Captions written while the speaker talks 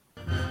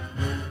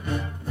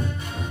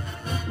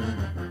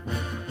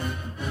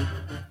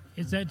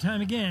that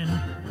time again.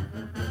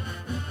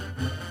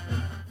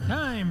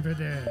 Time for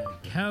the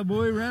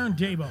Cowboy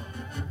Roundtable.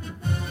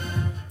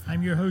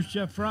 I'm your host,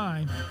 Jeff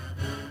Fry.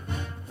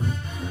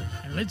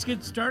 And let's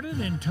get started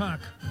and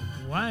talk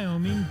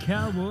Wyoming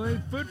Cowboy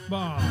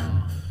football.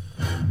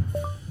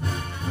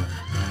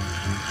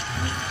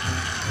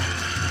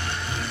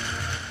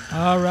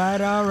 All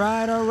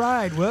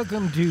right.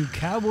 Welcome to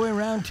Cowboy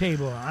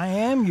Roundtable. I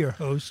am your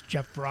host,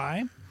 Jeff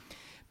Fry,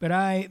 but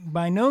I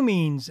by no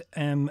means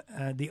am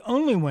the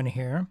only one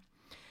here.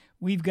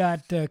 We've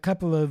got a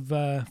couple of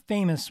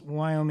famous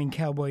Wyoming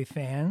Cowboy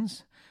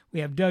fans.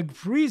 We have Doug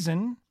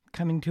Friesen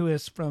coming to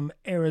us from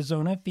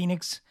Arizona,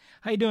 Phoenix.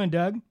 How you doing,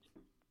 Doug?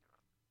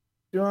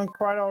 Doing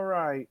quite all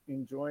right.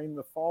 Enjoying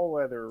the fall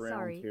weather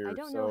around here. Sorry, I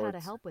don't know how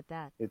to help with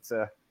that. It's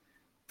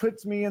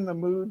puts me in the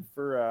mood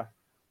for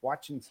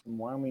watching some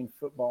Wyoming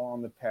football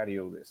on the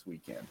patio this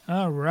weekend.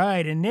 All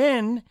right. And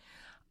then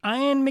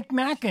Ian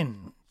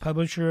McMacken,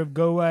 publisher of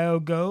Go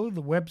Wyo Go,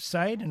 the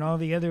website, and all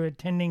the other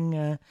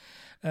attending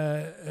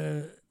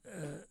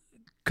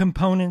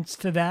components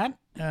to that.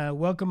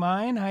 Welcome,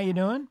 Ian. How you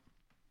doing?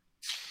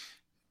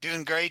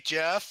 Doing great,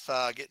 Jeff.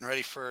 Getting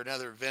ready for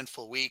another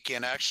eventful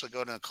weekend. Actually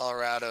going to the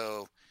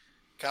Colorado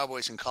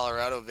Cowboys in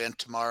Colorado event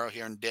tomorrow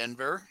here in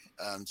Denver,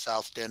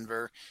 South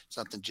Denver,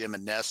 something Jim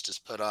and Nest has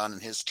put on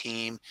and his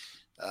team.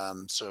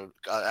 So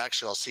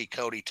I'll see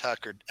Cody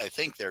Tucker, I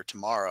think, there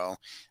tomorrow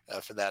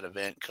for that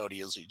event. Cody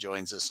usually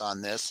joins us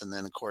on this. And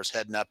then, of course,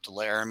 heading up to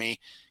Laramie,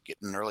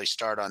 getting an early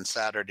start on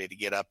Saturday to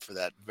get up for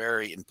that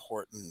very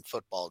important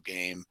football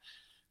game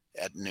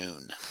at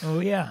noon. Oh,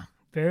 yeah.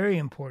 Very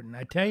important.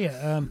 I tell you.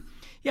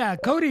 Yeah,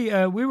 Cody,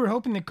 we were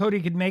hoping that Cody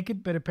could make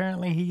it, but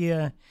apparently he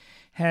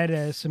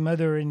had some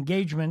other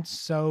engagements.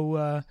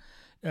 So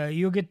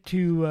you'll get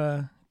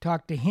to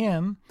talk to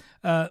him.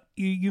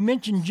 You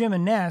mentioned Jim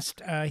and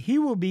Nest. He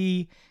will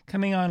be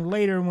coming on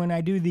later when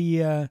I do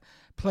the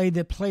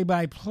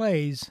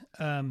play-by-plays.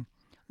 Learfield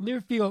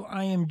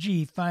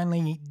IMG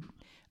finally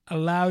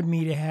allowed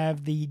me to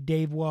have the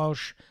Dave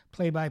Walsh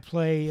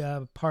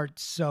play-by-play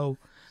parts, so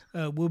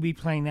we'll be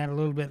playing that a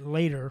little bit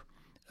later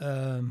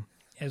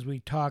as we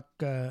talk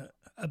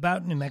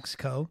about New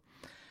Mexico.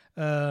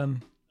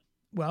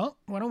 Well,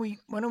 why don't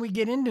we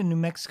get into New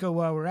Mexico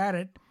while we're at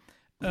it?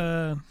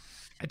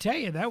 I tell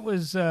you, that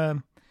was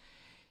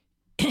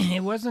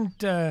it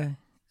wasn't a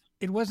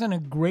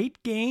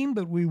great game,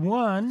 but we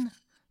won.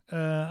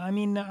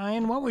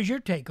 Ian, what was your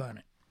take on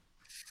it?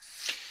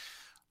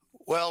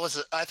 Well,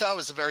 I thought it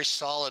was a very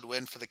solid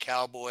win for the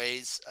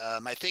Cowboys.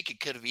 I think it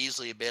could have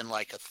easily been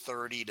like a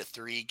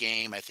 30-3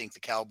 game. I think the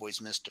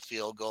Cowboys missed a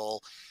field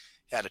goal,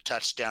 had a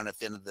touchdown at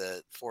the end of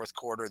the fourth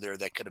quarter there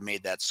that could have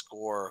made that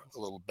score a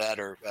little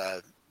better.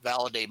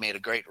 Valladay made a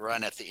great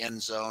run at the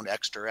end zone.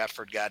 Extra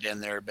effort got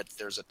in there, but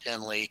there's a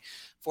penalty.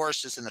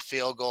 Forced us in the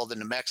field goal. Then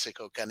New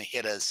Mexico kind of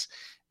hit us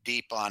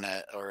deep on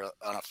a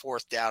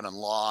fourth down and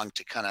long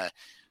to kind of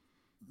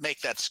make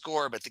that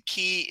score. But the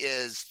key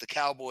is the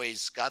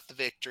Cowboys got the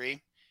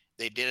victory.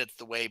 They did it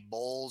the way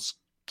Bowles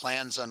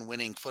plans on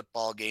winning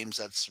football games.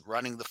 That's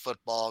running the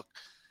football,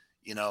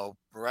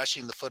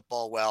 rushing the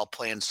football well,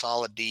 playing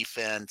solid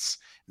defense,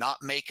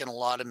 not making a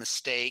lot of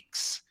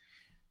mistakes,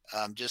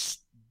 just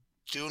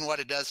doing what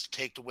it does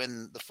to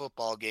win the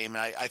football game.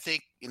 And I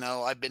think,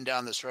 I've been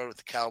down this road with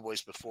the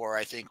Cowboys before.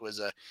 I think it was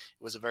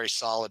a very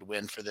solid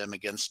win for them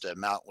against a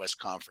Mountain West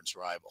Conference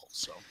rival.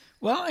 So,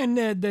 well, and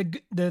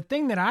the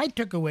thing that I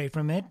took away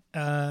from it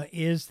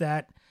is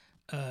that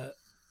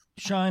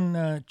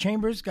Sean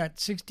Chambers got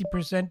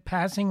 60%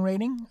 passing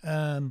rating,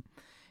 and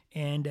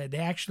they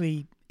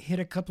actually hit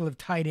a couple of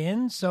tight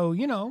ends. So,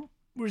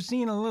 we're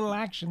seeing a little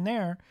action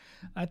there.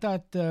 I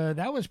thought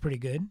that was pretty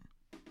good.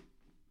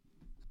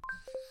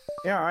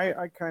 Yeah,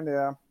 I kind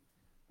of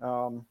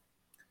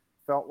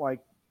felt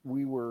like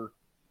we were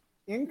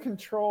in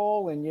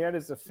control, and yet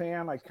as a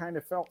fan, I kind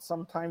of felt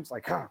sometimes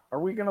like, are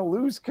we going to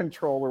lose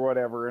control or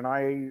whatever? And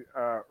I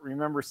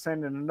remember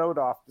sending a note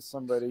off to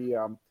somebody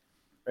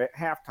at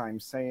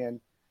halftime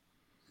saying,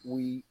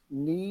 we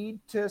need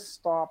to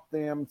stop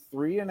them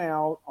 3 and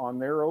out on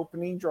their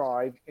opening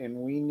drive, and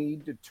we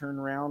need to turn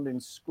around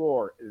and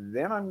score.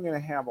 Then I'm going to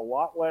have a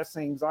lot less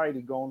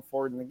anxiety going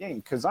forward in the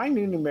game, because I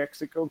knew New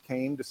Mexico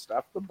came to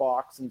stuff the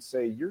box and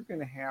say, you're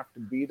going to have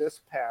to beat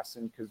us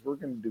passing because we're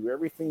going to do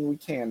everything we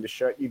can to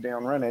shut you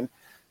down running.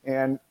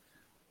 And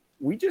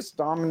we just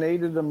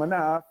dominated them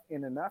enough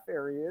in enough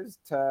areas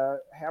to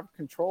have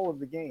control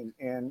of the game.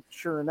 And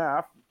sure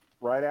enough,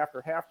 right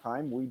after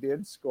halftime, we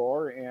did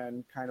score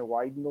and kind of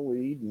widened the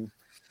lead and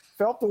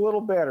felt a little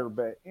better.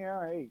 But,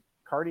 hey,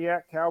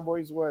 cardiac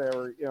Cowboys,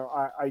 whatever.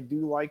 I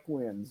do like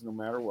wins no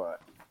matter what.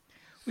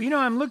 Well,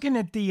 I'm looking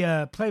at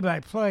the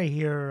play-by-play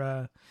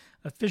here,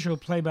 official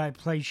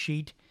play-by-play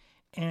sheet,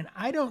 and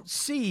I don't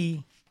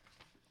see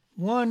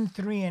 1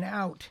 3 and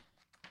out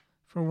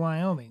for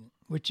Wyoming,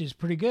 which is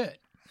pretty good.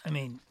 I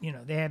mean,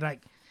 they had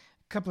like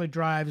a couple of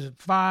drives of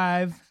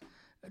 5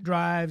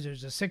 drives.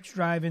 There's a 6th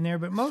drive in there,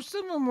 but most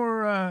of them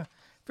were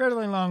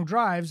fairly long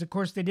drives. Of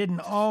course, they didn't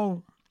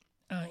all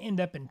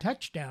end up in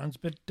touchdowns,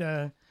 but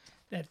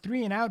that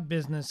 3-and-out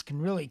business can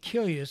really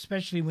kill you,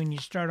 especially when you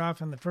start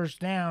off on the first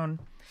down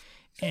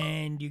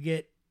and you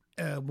get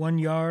 1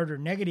 yard or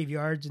negative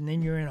yards, and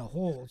then you're in a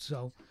hole.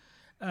 So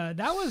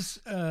that was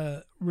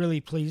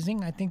really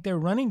pleasing. I think their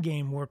running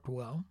game worked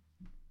well.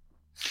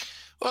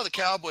 Well, the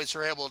Cowboys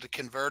were able to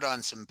convert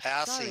on some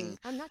passing Sorry,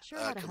 I'm not sure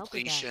how to help with that.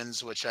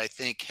 completions, which I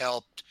think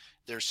helped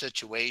their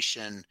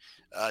situation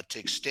to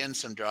extend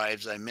some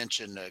drives. I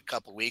mentioned a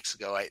couple weeks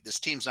ago, this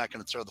team's not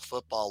going to throw the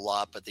football a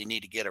lot, but they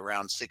need to get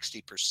around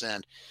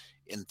 60%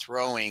 in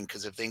throwing,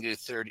 because if they can do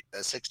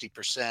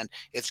 60%,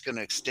 it's going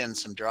to extend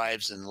some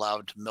drives and allow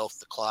them to milk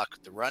the clock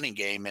with the running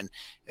game. And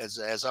as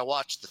I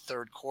watched the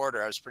third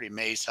quarter, I was pretty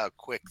amazed how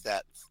quick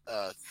that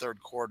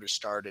third quarter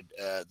started.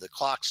 The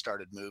clock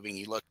started moving.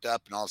 You looked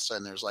up, and all of a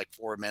sudden there's like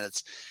 4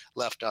 minutes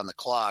left on the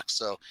clock.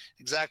 So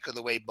exactly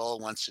the way Bull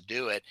wants to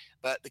do it.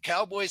 But the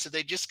Cowboys, if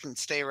they just can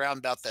stay around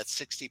about that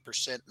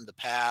 60% in the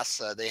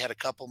pass, they had a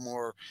couple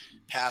more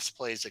pass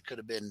plays that could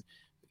have been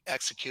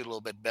execute a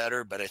little bit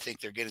better, but I think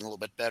they're getting a little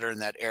bit better in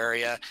that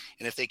area.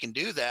 And if they can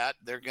do that,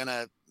 they're going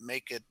to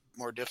make it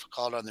more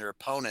difficult on their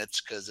opponents,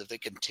 because if they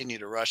continue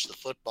to rush the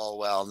football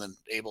well and then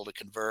able to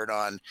convert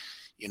on,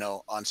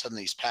 on some of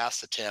these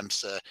pass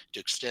attempts to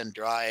extend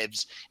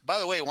drives. By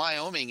the way,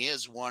 Wyoming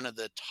is one of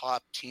the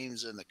top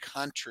teams in the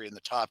country, in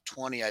the top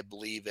 20, I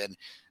believe, in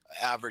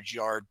average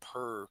yard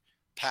per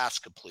pass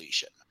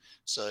completion.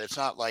 So it's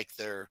not like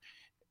they're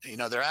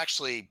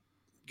actually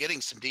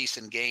getting some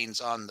decent gains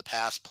on the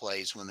pass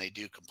plays when they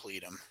do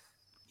complete them.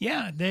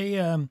 Yeah, they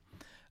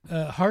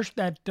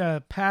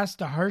that pass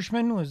to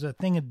Harshman was a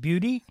thing of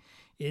beauty.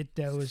 It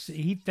was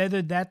he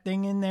feathered that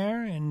thing in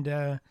there, and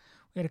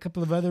we had a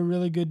couple of other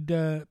really good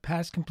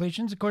pass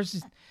completions. Of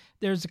course,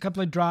 there's a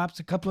couple of drops,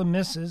 a couple of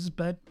misses,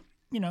 but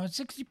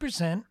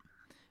 60%.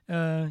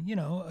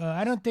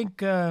 I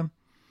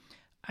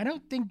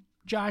don't think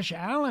Josh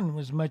Allen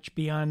was much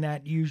beyond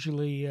that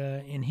usually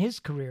in his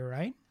career,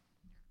 right?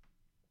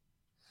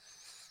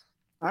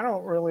 I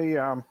don't really,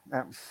 I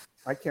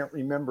can't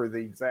remember the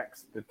exact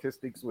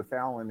statistics with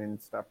Allen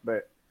and stuff,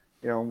 but,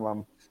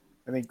 I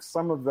think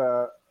some of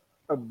the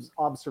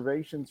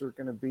observations are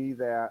going to be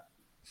that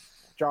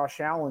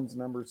Josh Allen's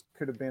numbers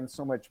could have been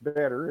so much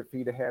better if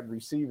he'd have had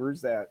receivers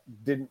that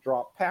didn't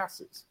drop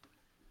passes,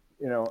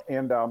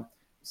 and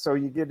so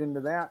you get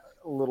into that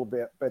a little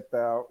bit. But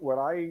what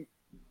I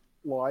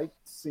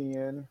liked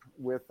seeing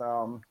with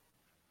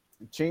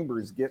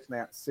Chambers getting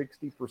that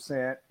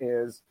 60%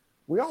 is,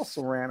 we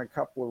also ran a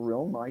couple of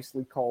real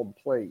nicely called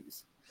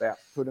plays that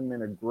put him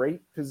in a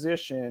great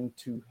position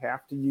to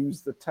have to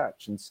use the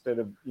touch instead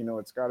of,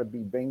 it's got to be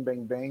bang,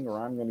 bang, bang, or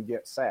I'm going to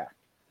get sacked.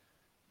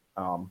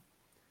 And,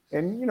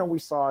 we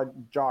saw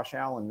Josh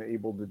Allen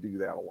able to do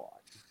that a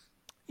lot.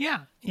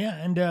 Yeah.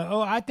 And,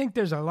 I think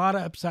there's a lot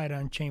of upside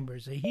on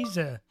Chambers. He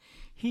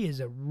is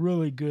a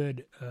really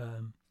good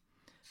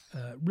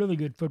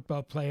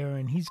football player,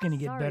 and he's going to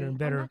get better and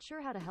better. I'm not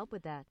sure how to help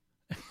with that.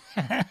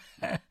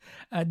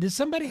 Does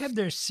somebody have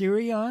their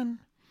Siri on?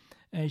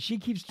 She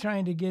keeps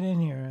trying to get in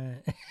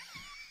here.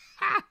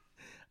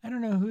 I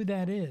don't know who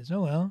that is.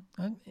 Oh, well.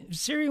 If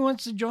Siri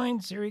wants to join,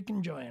 Siri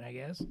can join, I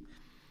guess.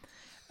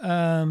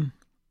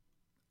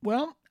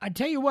 Well, I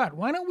tell you what.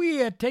 Why don't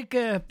we take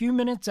a few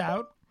minutes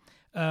out?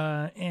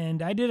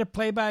 And I did a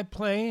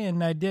play-by-play,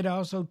 and I did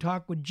also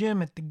talk with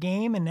Jim at the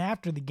game and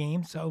after the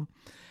game. So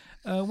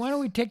why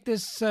don't we take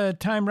this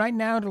time right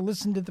now to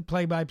listen to the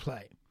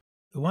play-by-play?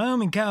 The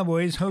Wyoming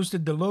Cowboys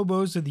hosted the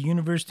Lobos of the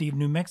University of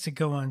New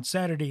Mexico on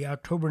Saturday,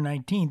 October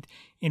 19th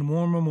in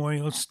War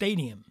Memorial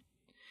Stadium.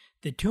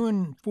 The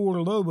 2-4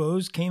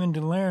 Lobos came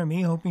into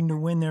Laramie hoping to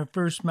win their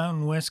first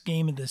Mountain West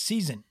game of the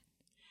season.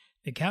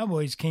 The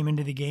Cowboys came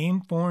into the game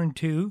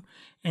 4-2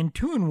 and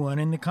 2-1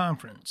 in the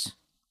conference.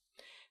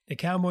 The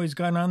Cowboys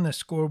got on the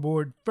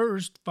scoreboard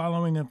first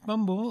following a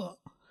fumble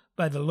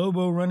by the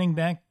Lobo running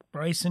back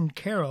Bryson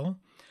Carroll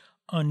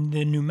on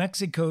the New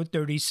Mexico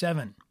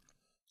 37.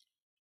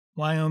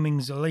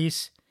 Wyoming's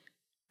Elise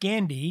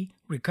Gandy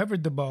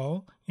recovered the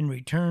ball and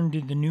returned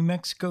to the New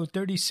Mexico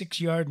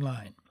 36-yard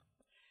line.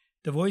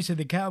 The voice of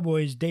the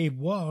Cowboys, Dave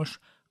Walsh,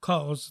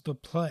 calls the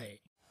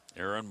play.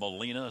 Aaron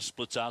Molina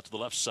splits out to the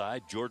left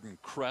side. Jordan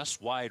Kress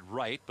wide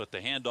right, but the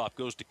handoff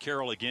goes to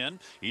Carroll again.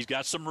 He's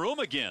got some room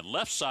again,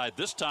 left side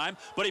this time,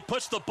 but he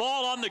puts the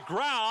ball on the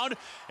ground,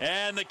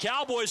 and the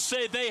Cowboys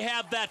say they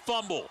have that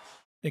fumble.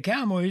 The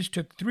Cowboys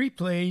took 3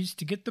 plays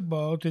to get the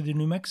ball to the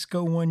New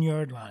Mexico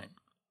 1-yard line.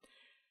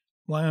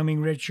 Wyoming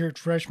redshirt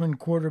freshman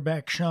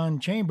quarterback Sean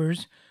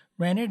Chambers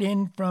ran it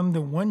in from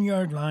the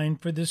 1-yard line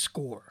for the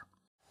score.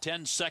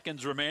 10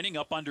 seconds remaining,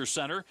 up under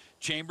center.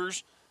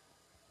 Chambers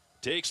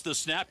takes the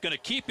snap, going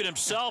to keep it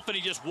himself, and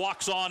he just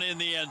walks on in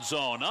the end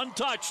zone.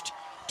 Untouched.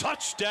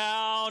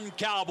 Touchdown,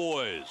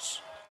 Cowboys.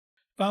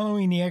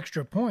 Following the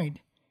extra point,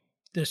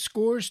 the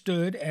score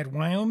stood at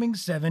Wyoming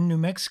 7, New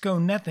Mexico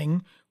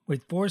nothing,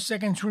 with 4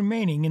 seconds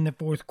remaining in the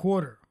fourth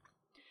quarter.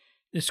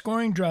 The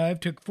scoring drive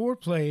took 4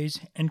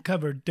 plays and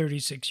covered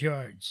 36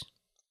 yards.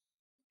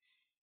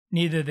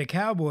 Neither the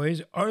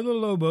Cowboys or the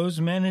Lobos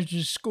managed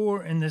to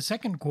score in the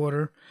second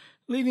quarter,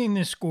 leaving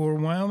the score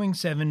Wyoming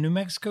 7, New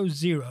Mexico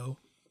 0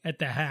 at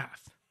the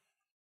half.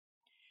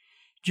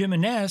 Jim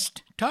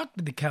Anest talked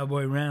to the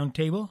Cowboy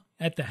Roundtable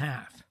at the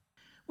half.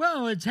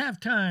 Well, it's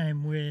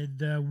halftime with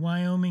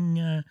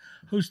Wyoming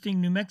hosting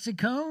New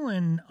Mexico,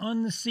 and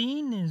on the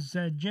scene is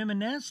Jim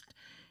Anest.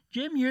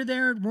 Jim, you're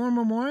there at War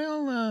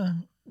Memorial.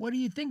 What do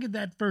you think of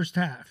that first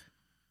half?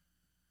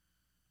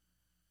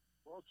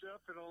 Well,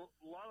 Jeff, in a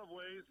lot of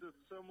ways, it's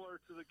similar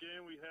to the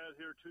game we had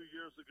here 2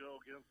 years ago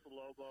against the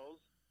Lobos,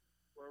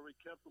 where we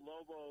kept the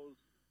Lobos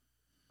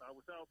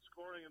without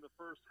scoring in the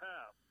first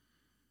half.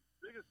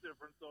 Biggest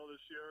difference, though,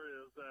 this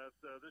year is that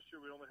this year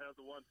we only had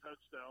the one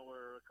touchdown,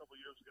 where a couple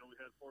years ago we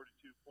had 42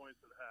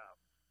 points at half.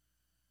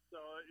 So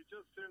it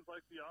just seems like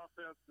the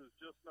offense is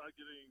just not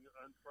getting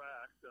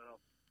untracked.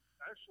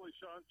 Actually,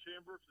 Sean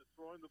Chambers is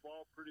throwing the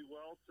ball pretty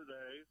well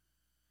today.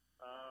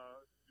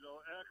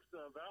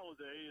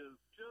 Valade is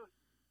just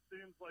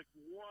seems like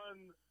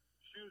one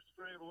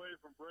shoestring away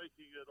from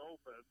breaking it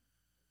open.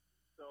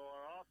 So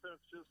our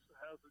offense just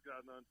hasn't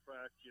gotten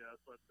untracked yet,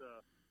 but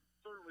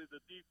certainly the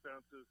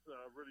defense is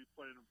really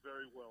playing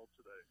very well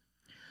today.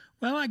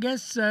 Well, I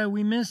guess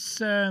we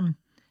miss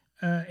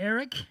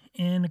Eric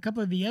and a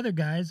couple of the other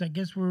guys. I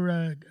guess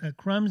we're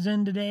Crumbs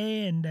in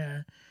today, and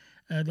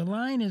the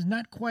line is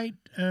not quite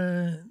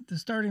the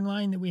starting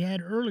line that we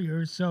had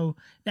earlier, so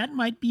that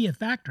might be a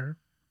factor.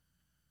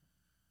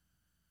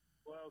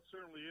 Well, it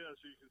certainly is.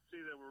 You can see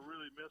that we're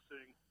really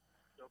missing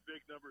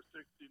big number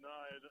 69,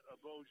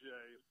 Boje.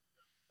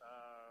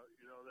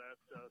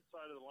 That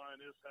side of the line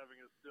is having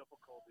its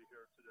difficulty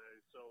here today.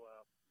 So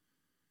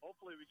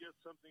hopefully we get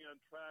something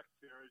untracked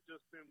here. It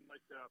just seems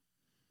like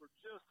we're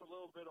just a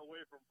little bit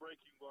away from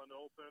breaking one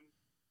open.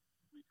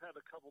 We've had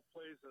a couple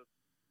plays that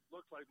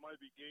looked like might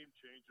be game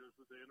changers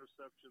with the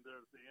interception there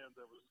at the end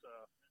that was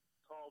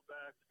called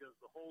back because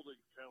of the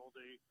holding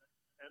penalty.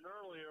 And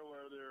earlier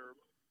where there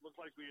looked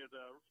like we had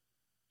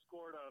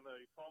scored on a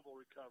fumble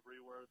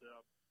recovery where the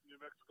New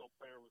Mexico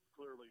player was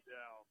clearly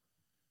down.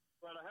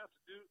 But I have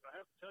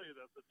to tell you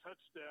that the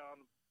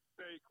touchdown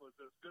fake was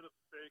as good a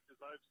fake as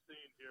I've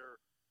seen here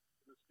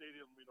in the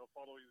stadium,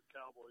 following the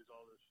Cowboys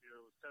all this year.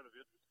 It was kind of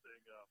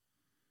interesting.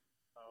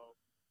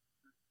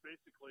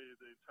 Basically,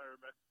 the entire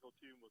Mexico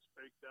team was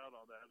faked out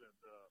on that, and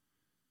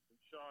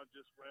Sean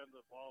just ran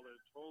the ball in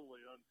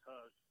totally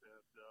untouched.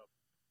 And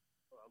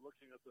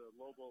looking at the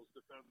Lobos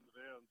defensive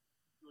end,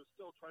 he was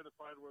still trying to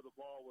find where the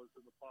ball was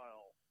in the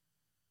pile.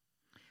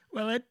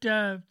 Well,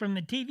 from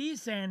the TV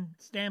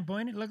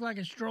standpoint, it looked like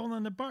a stroll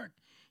in the park.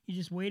 He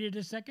just waited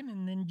a second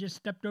and then just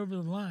stepped over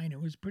the line.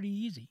 It was pretty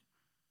easy.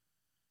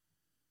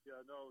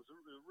 Yeah, no, it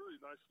was really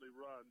nicely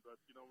run,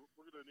 but,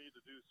 we're going to need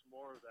to do some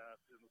more of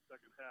that in the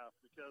second half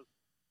because,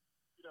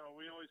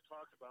 we always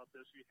talk about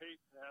this. You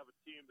hate to have a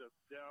team that's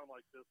down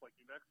like this, like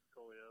New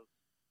Mexico is,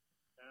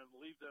 and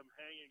leave them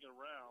hanging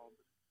around.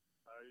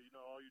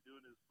 All you're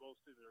doing is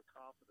boasting their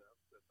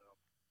confidence, and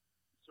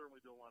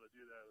certainly don't want to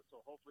do that. So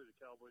hopefully the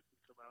Cowboys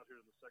can come out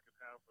here in the second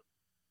half and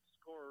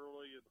score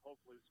early and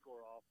hopefully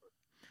score often.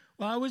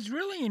 Well, I was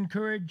really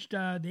encouraged.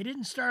 They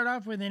didn't start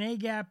off with an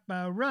A-gap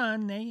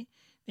run. They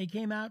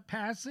came out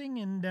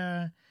passing and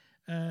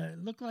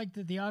looked like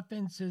that the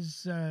offense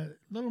is a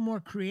little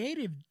more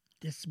creative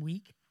this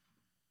week.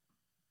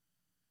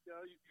 Yeah,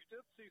 you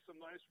did see some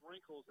nice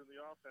wrinkles in the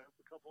offense,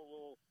 a couple of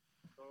little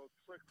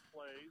trick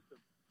plays,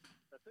 and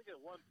I think at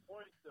one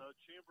point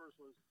Chambers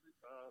was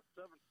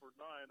 7 for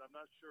 9. I'm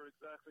not sure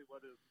exactly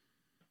what his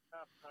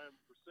halftime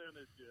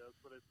percentage is,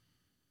 but it's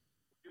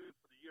good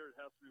for the year. It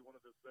has to be one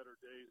of his better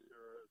days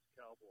here as a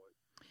Cowboy.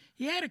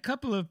 He had a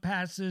couple of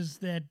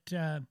passes that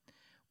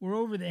were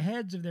over the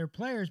heads of their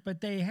players, but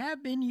they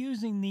have been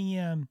using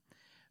the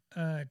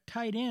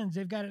tight ends.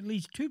 They've got at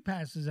least 2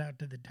 passes out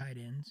to the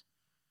tight ends.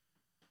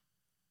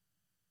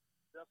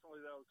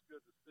 Definitely, that was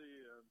good to see,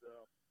 and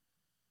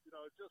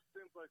it just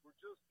seems like we're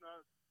just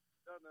not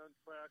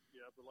untracked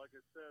yet. But like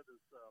I said,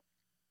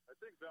 I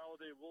think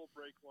Valade will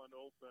break one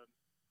open.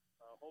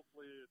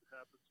 Hopefully, it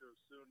happens here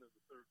soon in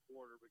the third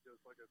quarter because,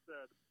 like I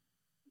said,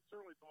 we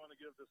certainly don't want to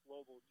give this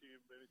Lobo team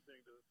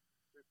anything to.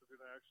 If we're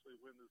going to actually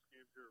win this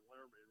game here in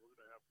Laramie, we're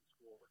going to have to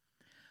score.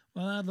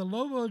 Well, now the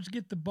Lobos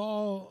get the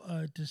ball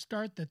to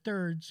start the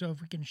third, so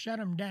if we can shut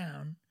them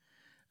down,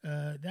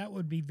 that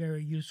would be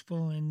very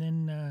useful. And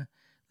then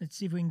let's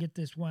see if we can get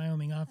this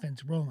Wyoming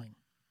offense rolling.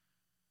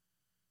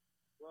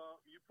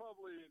 Well, you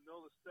probably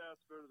know the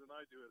stats better than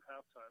I do at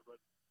halftime, but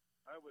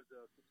I would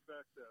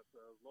suspect that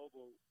the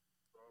Lobo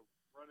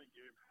running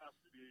game has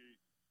to be,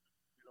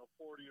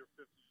 40 or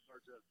 50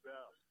 yards at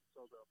best.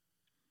 So the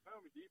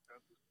Wyoming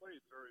defense has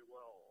played very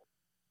well.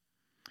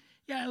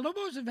 Yeah,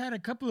 Lobos have had a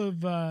couple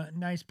of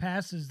nice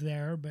passes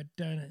there, but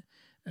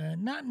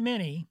not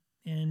many.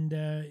 And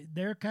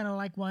they're kind of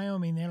like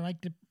Wyoming. They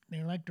like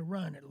to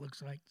run. It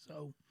looks like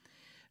so.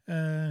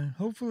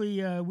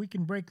 Hopefully, we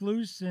can break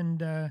loose,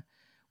 and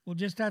we'll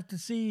just have to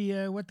see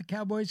what the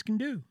Cowboys can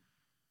do.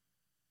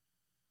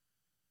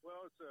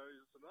 Well, it's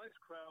a nice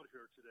crowd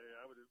here today.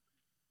 I would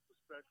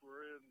suspect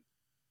we're in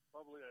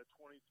probably at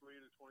 23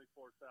 to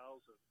 24,000.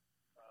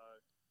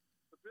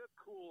 But bit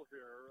cool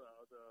here.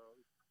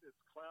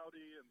 It's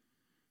cloudy and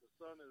the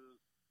sun is,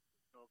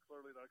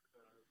 clearly not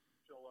going to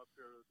show up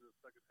here in the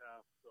second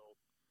half. So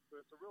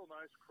it's a real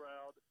nice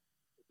crowd.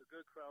 It's a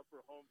good crowd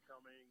for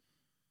homecoming.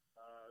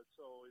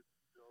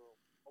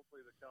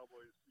 Hopefully the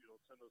Cowboys,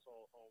 send us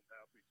all home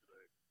happy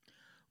today.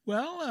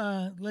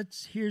 Well,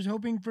 here's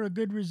hoping for a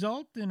good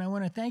result, and I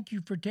want to thank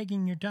you for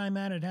taking your time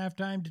out at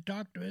halftime to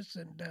talk to us,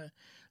 and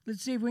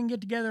let's see if we can get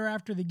together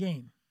after the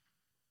game.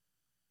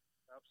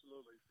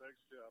 Absolutely.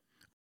 Thanks, Jeff.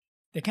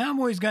 The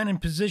Cowboys got in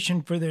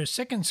position for their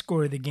second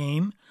score of the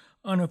game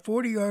on a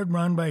 40-yard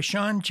run by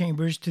Sean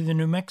Chambers to the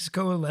New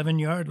Mexico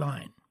 11-yard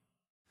line.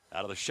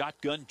 Out of the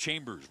shotgun,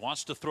 Chambers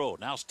wants to throw.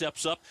 Now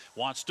steps up,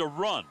 wants to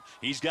run.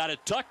 He's got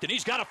it tucked, and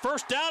he's got a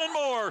first down and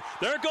more.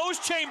 There goes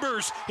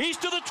Chambers. He's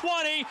to the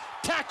 20,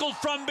 tackled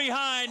from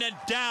behind and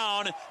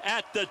down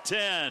at the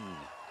 10.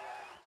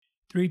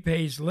 3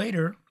 plays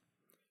later,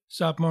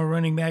 sophomore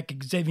running back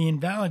Xavier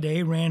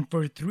Valladay ran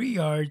for 3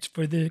 yards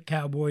for the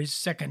Cowboys'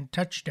 second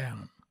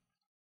touchdown.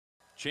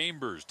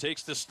 Chambers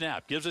takes the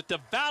snap, gives it to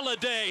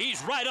Valladay.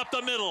 He's right up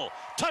the middle.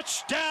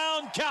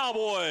 Touchdown,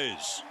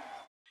 Cowboys!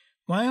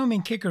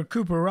 Wyoming kicker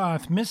Cooper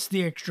Roth missed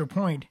the extra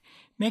point,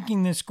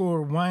 making the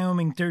score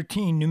Wyoming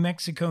 13, New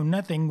Mexico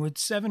nothing with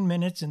 7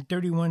 minutes and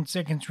 31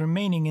 seconds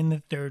remaining in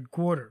the third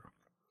quarter.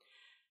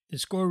 The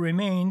score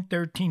remained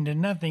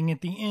 13-0 at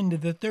the end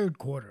of the third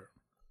quarter.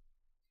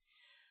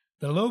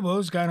 The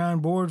Lobos got on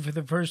board for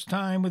the first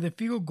time with a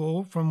field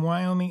goal from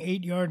Wyoming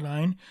 8-yard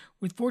line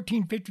with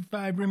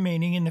 14:55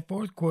 remaining in the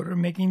fourth quarter,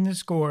 making the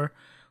score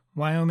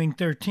Wyoming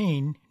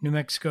 13, New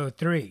Mexico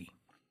 3.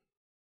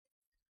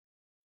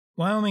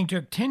 Wyoming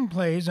took 10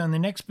 plays on the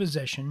next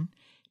possession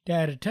to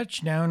add a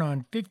touchdown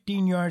on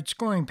 15-yard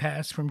scoring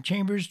pass from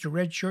Chambers to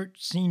redshirt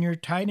senior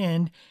tight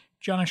end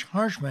Josh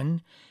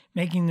Harshman,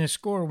 making the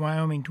score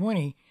Wyoming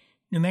 20,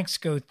 New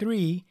Mexico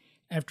 3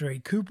 after a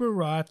Cooper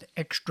Roth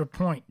extra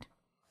point.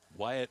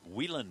 Wyatt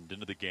Wieland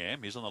into the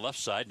game. He's on the left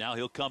side. Now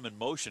he'll come in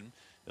motion.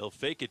 They'll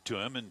fake it to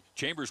him, and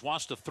Chambers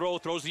wants to throw,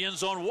 throws the end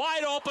zone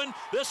wide open.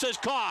 This is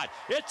caught.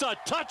 It's a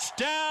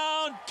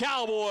touchdown,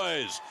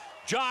 Cowboys.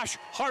 Josh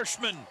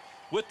Harshman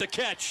with the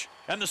catch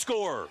and the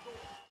score.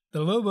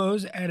 The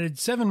Lobos added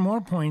 7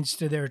 more points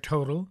to their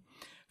total,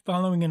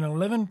 following an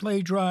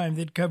 11-play drive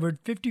that covered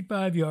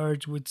 55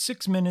 yards with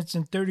 6 minutes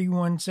and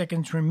 31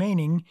 seconds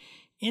remaining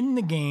in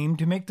the game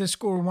to make the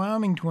score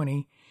Wyoming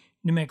 20,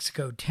 New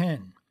Mexico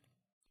 10.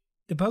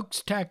 The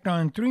Pokes tacked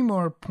on 3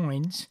 more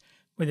points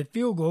with a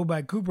field goal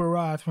by Cooper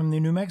Roth from the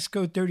New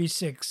Mexico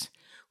 36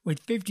 with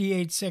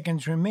 58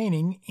 seconds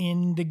remaining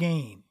in the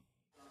game.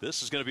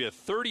 This is going to be a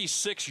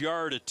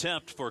 36-yard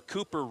attempt for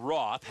Cooper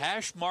Roth.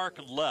 Hash mark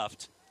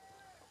left.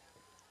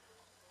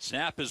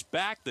 Snap is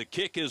back. The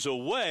kick is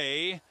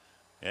away.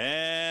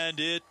 And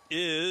it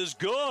is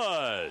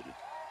good.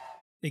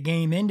 The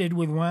game ended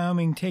with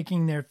Wyoming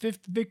taking their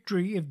 5th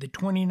victory of the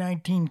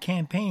 2019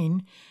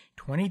 campaign,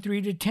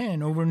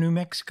 23-10 over New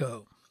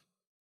Mexico.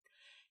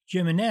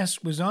 Jim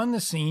Innes was on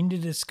the scene to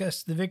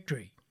discuss the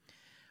victory.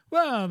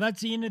 Well, that's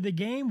the end of the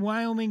game.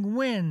 Wyoming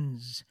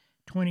wins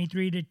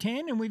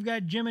 23-10, and we've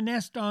got Jim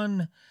Innes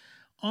on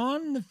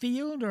the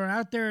field or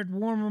out there at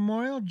War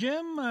Memorial.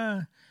 Jim,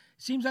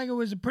 seems like it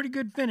was a pretty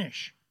good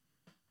finish.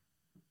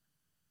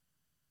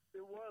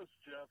 It was,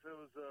 Jeff. It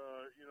was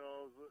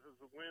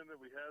a win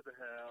that we had to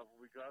have.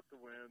 We got the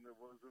win. It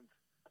wasn't,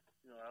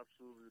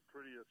 absolutely the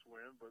prettiest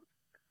win, but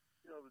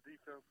the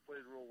defense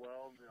played real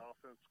well, and the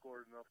offense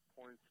scored enough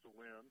points to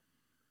win.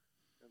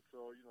 And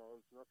so,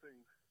 there's nothing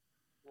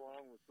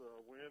wrong with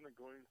win and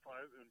being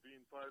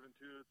 5-2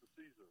 at the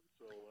season.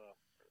 So,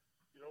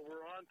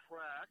 we're on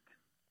track.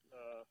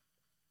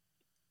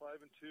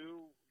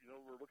 5-2.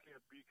 We're looking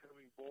at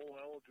becoming bowl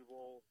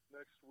eligible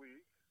next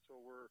week. So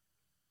we're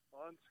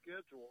on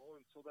schedule,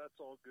 and so that's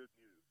all good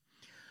news.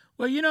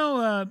 Well,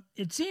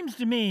 it seems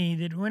to me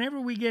that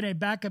whenever we get a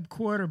backup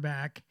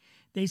quarterback,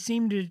 they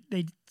seem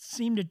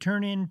to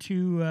turn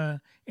into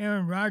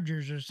Aaron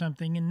Rodgers or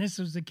something, and this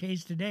was the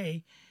case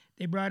today.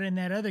 They brought in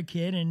that other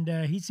kid, and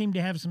he seemed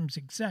to have some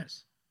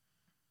success.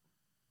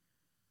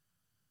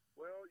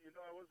 Well,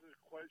 I wasn't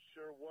quite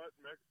sure what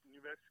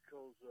New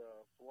Mexico's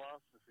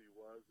philosophy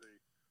was. They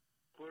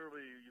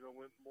clearly,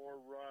 went more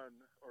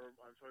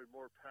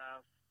more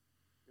pass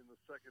in the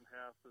second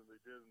half than they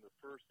did in the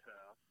first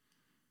half.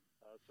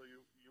 So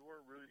you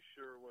weren't really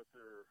sure what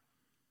their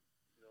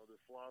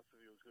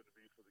philosophy was going to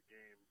be for the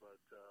game.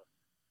 But,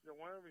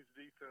 Wyoming's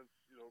defense,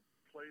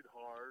 played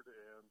hard,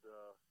 and,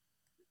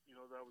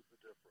 that was the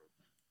difference.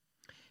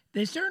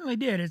 They certainly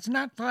did. It's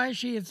not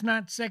flashy, it's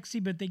not sexy,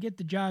 but they get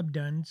the job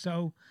done.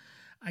 So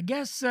I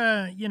guess,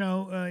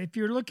 if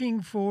you're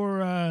looking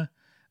for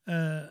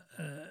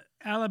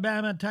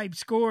Alabama-type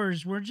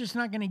scores, we're just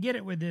not going to get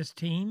it with this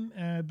team,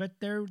 but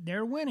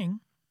they're winning.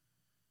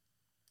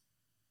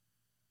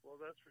 Well,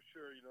 that's for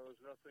sure.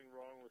 There's nothing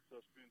wrong with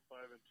us being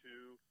 5-2,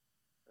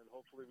 and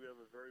hopefully we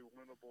have a very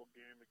winnable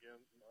game again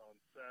on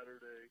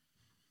Saturday.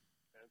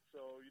 And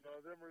so,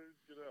 then we're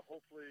going to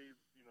hopefully,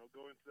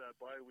 go into that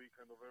bye week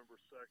on November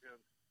 2nd,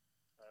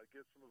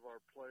 get some of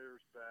our players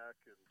back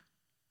and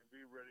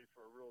be ready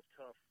for a real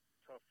tough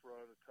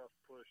run, a tough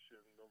push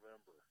in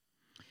November.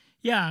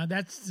 Yeah,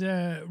 that's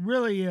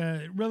really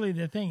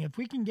the thing. If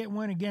we can get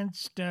one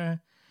against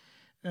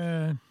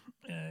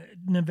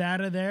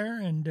Nevada there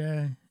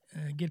and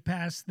get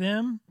past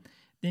them,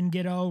 then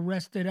get all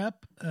rested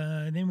up,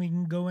 then we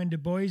can go into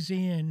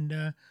Boise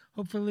and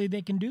hopefully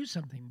they can do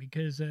something,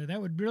 because that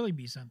would really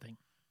be something.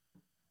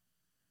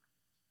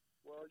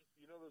 Well,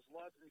 there's a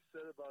lot to be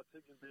said about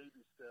taking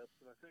baby steps,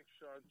 and I think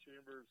Sean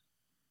Chambers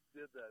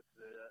did that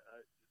today.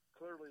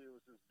 Clearly it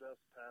was his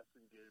best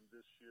passing game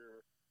this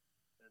year,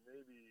 and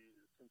maybe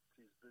since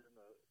he's been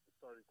the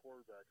starting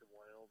quarterback in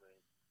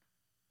Wyoming.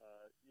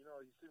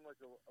 He seemed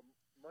like a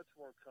much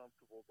more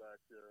comfortable back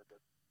there,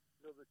 but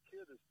the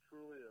kid is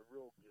truly a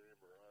real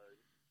gamer.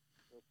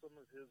 Some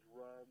of his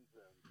runs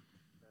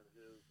and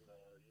his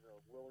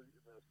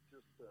willingness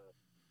just to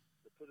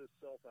put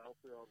himself out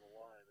there on the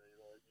line.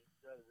 You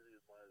got to really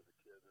admire the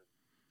kid, and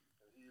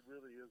he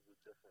really is the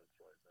difference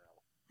right now.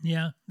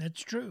 Yeah,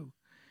 that's true.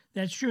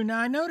 That's true. Now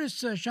I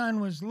noticed Sean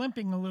was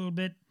limping a little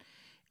bit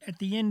at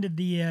the end of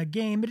the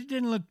game, but it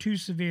didn't look too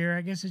severe.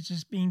 I guess it's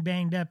just being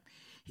banged up.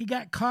 He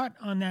got caught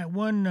on that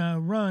one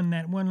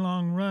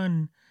long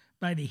run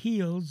by the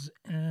heels,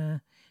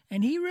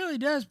 and he really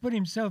does put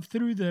himself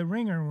through the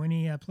ringer when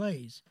he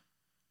plays.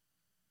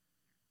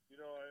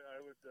 I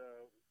would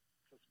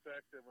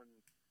suspect that when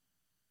he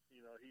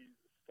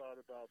thought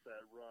about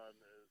that run,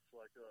 it's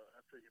like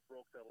after he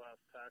broke that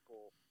last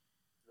tackle,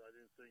 I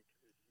didn't think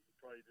he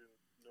probably didn't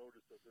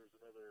notice that there's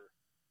another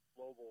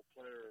Lobo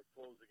player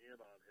closing in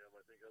on him.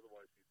 I think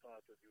otherwise he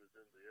thought that he was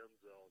in the end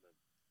zone, and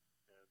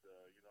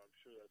I'm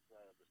sure that's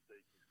not a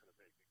mistake he's going to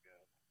make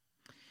again.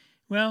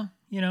 Well,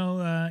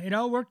 it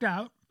all worked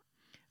out.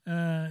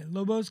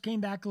 Lobos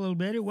came back a little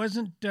bit. It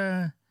wasn't,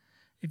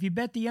 if you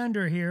bet the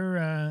under here,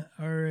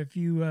 or if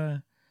you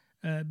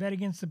bet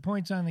against the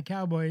points on the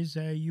Cowboys,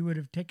 you would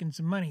have taken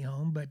some money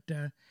home, but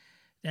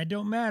that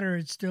don't matter.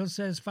 It still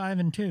says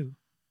 5-2.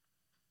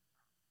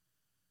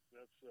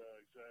 That's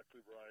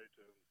exactly right,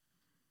 and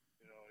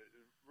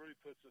it really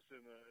puts us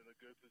in a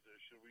good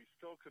position. We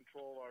still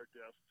control our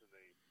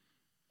destiny.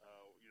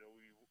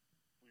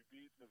 We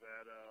beat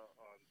Nevada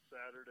on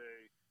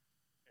Saturday,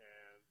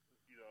 and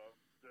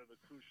then the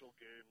crucial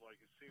game, like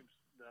it seems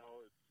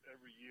now, it's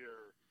every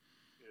year,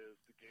 is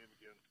the game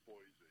against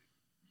Boise.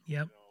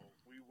 Yep.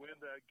 We win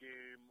that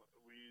game,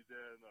 we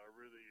then are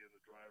really in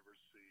the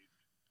driver's seat,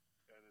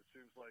 and it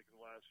seems like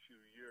in the last few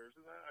years,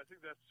 and I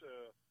think that's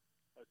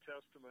a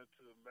testament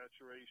to the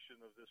maturation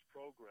of this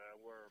program,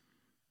 where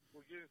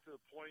we're getting to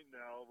the point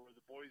now where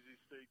the Boise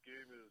State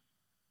game is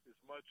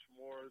much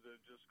more than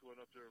just going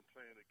up there and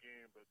playing a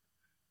game, but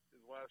in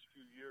the last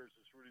few years,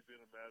 it's really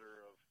been a matter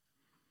of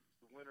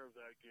the winner of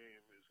that game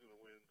is going to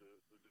win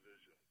the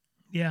division.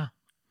 Yeah,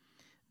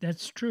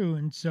 that's true.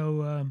 And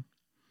so,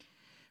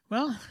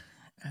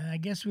 I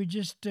guess we're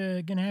just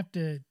going to have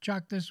to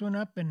chalk this one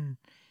up and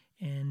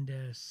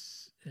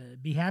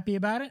be happy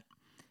about it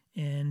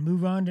and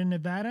move on to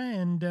Nevada.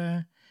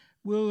 And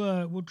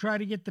we'll try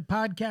to get the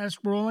podcast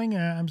rolling.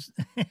 I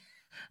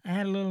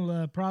had a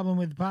little problem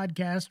with the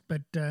podcast,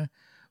 but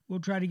we'll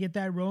try to get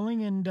that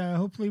rolling, and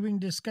hopefully we can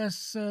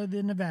discuss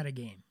the Nevada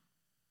game.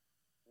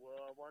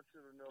 Well, I want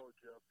you to know,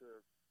 Jeff,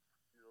 that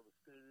the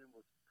stadium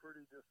was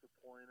pretty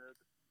disappointed.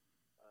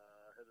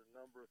 I had a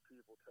number of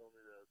people tell me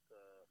that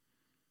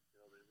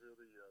they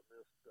really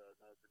missed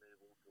not being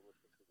able to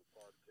listen to the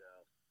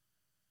podcast,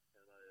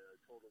 and I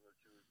told them that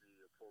you would be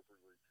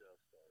appropriately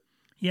chastised.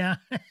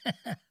 Yeah,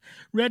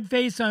 red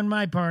face on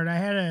my part. I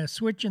had a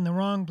switch in the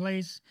wrong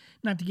place.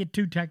 Not to get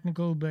too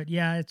technical, but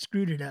yeah, it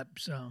screwed it up.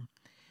 So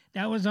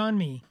that was on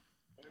me.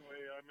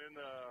 Anyway, I'm in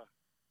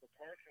the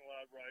parking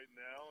lot right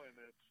now, and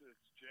it's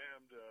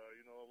jammed.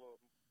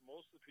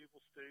 Most of the people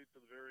stayed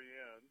to the very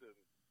end, and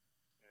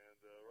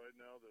right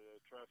now the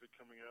traffic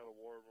coming out of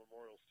War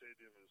Memorial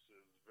Stadium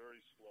is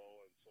very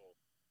slow, and so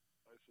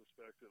I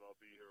suspect that I'll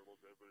be here a little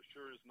bit, but it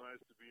sure is nice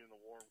to be in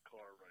a warm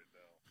car right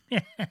now.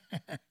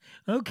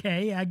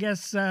 Okay, I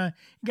guess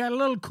got a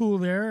little cool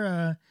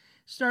there.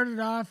 Started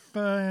off,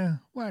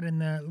 in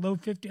the low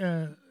 50,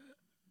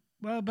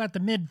 about the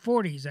mid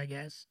 40s, I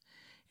guess.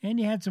 And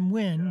you had some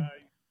wind.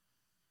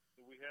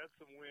 We had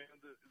some wind.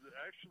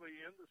 Actually,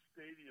 in the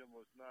stadium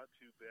was not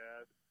too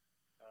bad.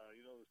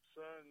 The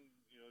sun,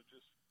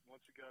 just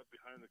once it got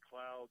behind the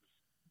clouds,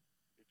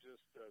 it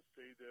just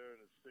stayed there,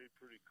 and it stayed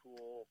pretty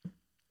cool.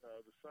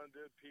 The sun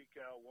did peak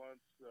out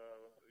once,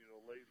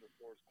 late in the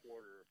fourth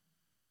quarter.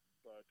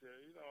 But,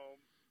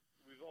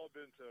 we've all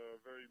been to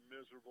very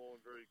miserable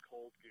and very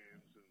cold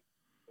games,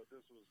 but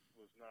this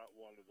was not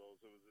one of those.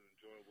 It was an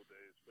enjoyable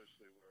day,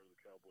 especially where the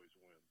Cowboys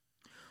win.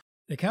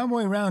 The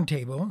Cowboy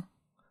Roundtable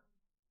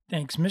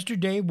thanks Mr.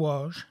 Dave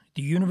Walsh,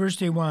 the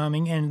University of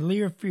Wyoming, and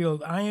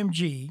Learfield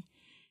IMG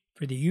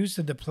for the use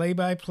of the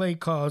play-by-play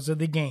calls of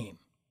the game.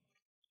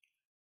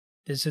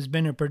 This has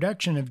been a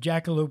production of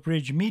Jackalope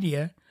Ridge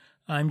Media.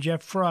 I'm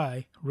Jeff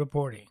Fry,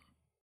 reporting.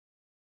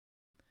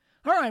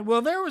 All right.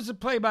 Well, there was a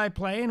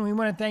play-by-play, and we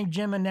want to thank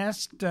Jim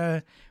Anest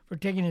for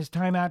taking his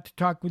time out to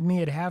talk with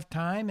me at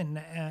halftime and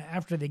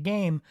after the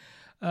game.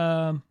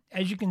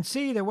 As you can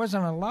see, there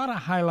wasn't a lot of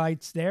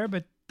highlights there,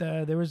 but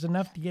there was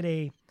enough to get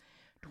a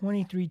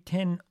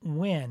 23-10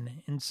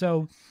 win. And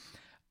so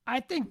I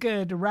think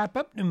to wrap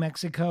up New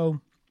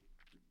Mexico,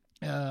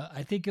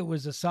 I think it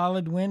was a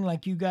solid win,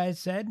 like you guys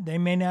said. They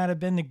may not have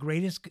been the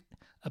greatest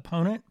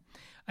opponent.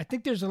 I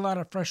think there's a lot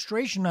of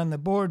frustration on the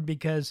board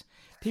because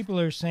people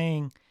are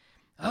saying,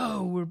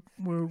 "Oh,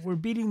 we're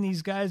beating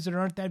these guys that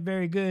aren't that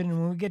very good, and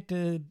when we get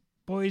to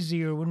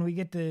Boise or when we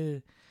get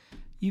to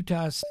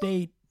Utah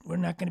State, we're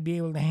not going to be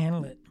able to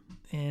handle it."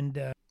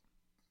 And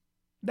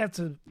that's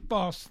a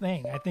false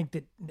thing. I think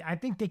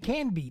they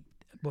can beat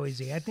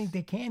Boise. I think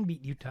they can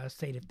beat Utah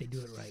State if they do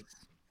it right.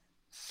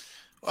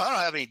 Well, I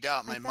don't have any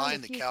doubt in my I found mind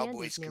a the few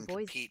Cowboys candies near can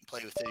Boise. compete and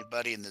play with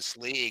anybody in this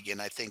league.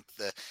 And I think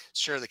the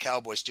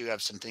Cowboys do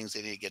have some things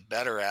they need to get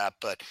better at,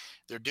 but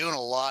they're doing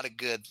a lot of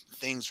good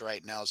things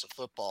right now as a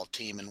football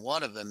team. And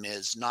one of them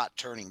is not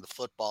turning the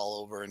football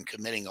over and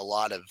committing a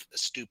lot of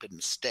stupid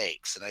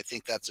mistakes. And I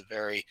think that's a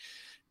very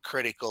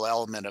critical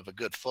element of a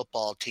good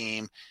football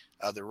team.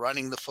 They're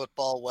running the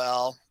football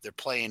well. They're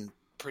playing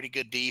pretty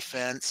good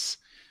defense.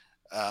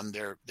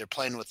 They're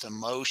playing with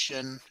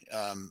emotion.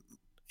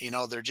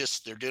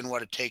 They're doing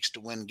what it takes to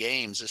win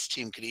games. This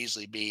team could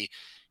easily be,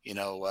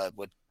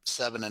 7-0,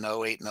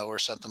 8-0 or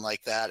something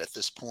like that at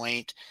this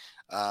point.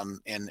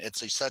 And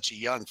it's such a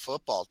young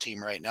football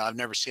team right now. I've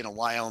never seen a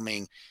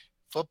Wyoming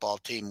football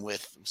team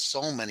with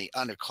so many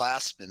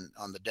underclassmen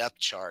on the depth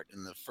chart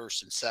in the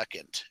first and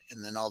second,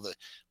 and then all the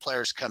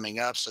players coming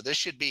up. So this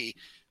should be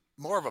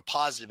more of a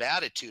positive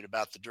attitude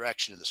about the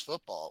direction of this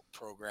football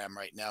program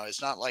right now.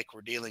 It's not like we're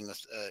dealing with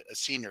a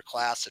senior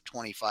class of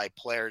 25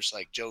 players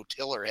like Joe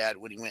Tiller had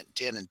when he went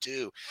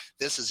 10-2.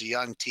 This is a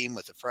young team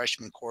with a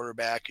freshman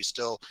quarterback who's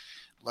still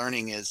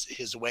learning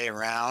his way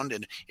around.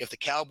 And if the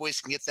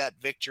Cowboys can get that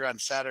victory on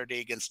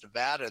Saturday against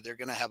Nevada, they're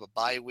going to have a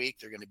bye week.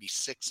 They're going to be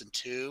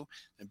 6-2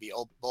 and be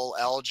bowl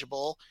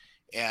eligible.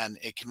 And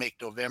it can make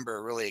November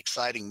a really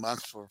exciting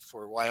month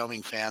for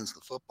Wyoming fans,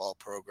 the football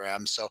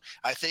program. So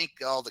I think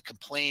all the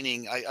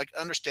complaining, I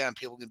understand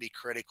people can be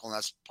critical, and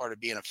that's part of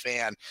being a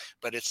fan,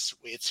 but it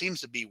seems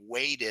to be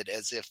weighted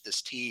as if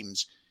this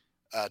team's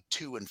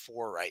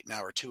 2-4 right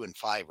now, or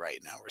 2-5 right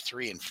now, or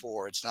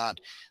 3-4. It's not,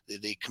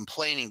 the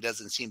complaining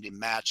doesn't seem to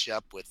match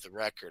up with the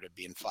record of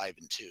being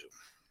 5-2.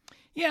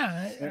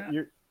 Yeah.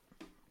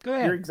 Go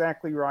ahead. You're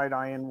exactly right,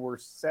 Ian. We're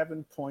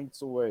 7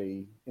 points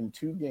away in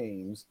 2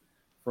 games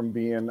from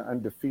being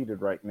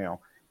undefeated right now.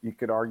 You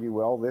could argue,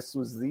 well, this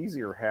was the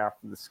easier half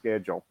of the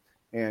schedule.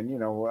 And,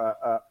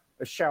 a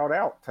shout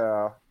out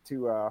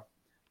to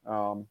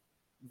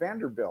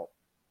Vanderbilt.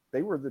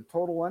 They were the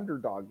total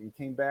underdog and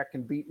came back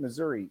and beat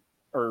Missouri,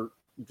 or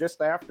just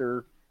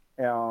after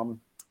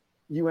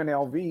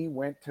UNLV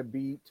went to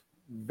beat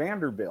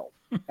Vanderbilt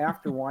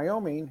after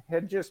Wyoming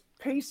had just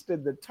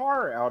pasted the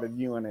tar out of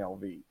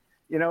UNLV.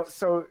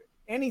 So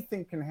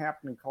anything can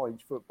happen in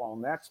college football,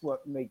 and that's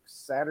what makes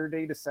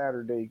Saturday to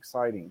Saturday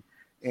exciting.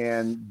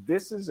 And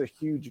this is a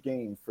huge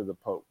game for the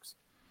Pokes.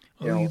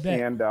 You bet.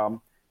 And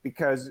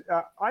because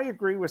I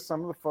agree with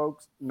some of the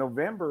folks,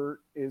 November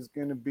is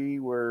going to be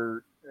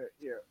where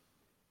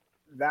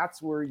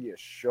that's where you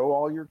show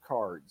all your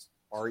cards.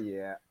 Are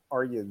you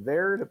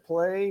there to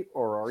play,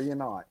 or are you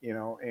not?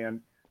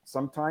 And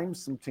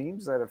sometimes some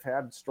teams that have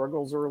had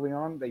struggles early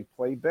on, they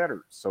play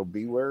better. So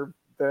beware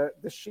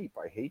the sheep.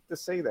 I hate to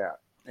say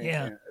that.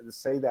 Yeah. To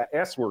say that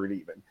S word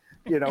even,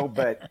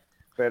 but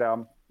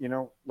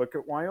look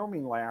at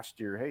Wyoming last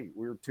year. Hey,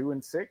 we were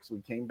 2-6. We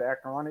came back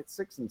on at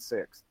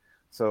 6-6.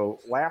 So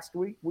last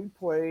week we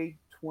played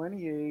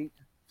 28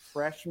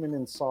 freshmen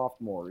and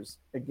sophomores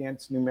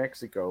against New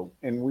Mexico,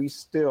 and we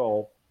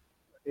still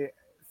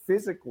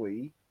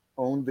physically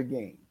owned the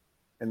game.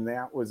 And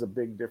that was a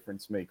big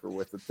difference maker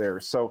with it there.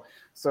 So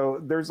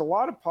there's a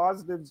lot of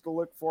positives to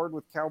look forward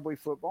with Cowboy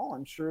football.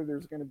 I'm sure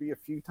there's going to be a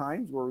few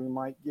times where we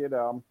might get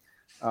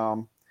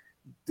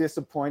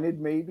disappointed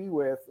maybe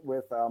with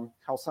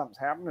how something's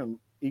happened, and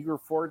eager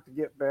for it to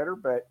get better.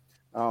 But,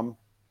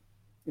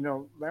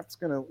 that's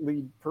going to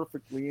lead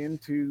perfectly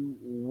into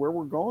where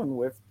we're going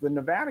with the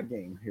Nevada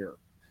game here.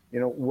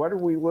 What are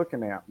we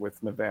looking at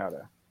with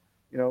Nevada?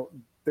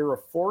 They're a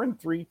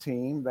 4-3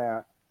 team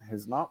that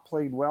has not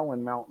played well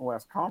in Mountain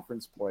West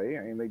Conference play.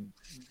 I mean,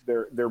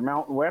 their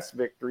Mountain West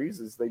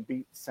victories is they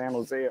beat San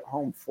Jose at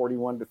home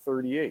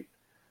 41-38.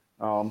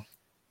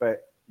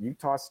 But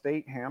Utah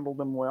State handled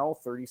them well,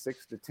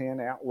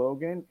 36-10 at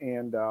Logan,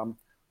 and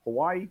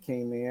Hawaii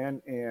came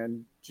in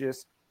and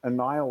just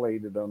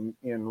annihilated them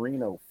in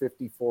Reno,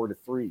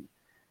 54-3.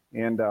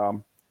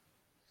 And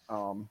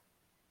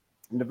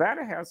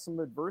Nevada has some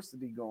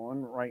adversity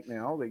going right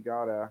now. They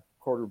got a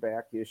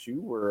quarterback issue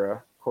where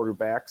a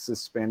quarterback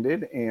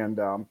suspended, and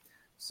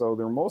so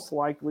they're most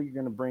likely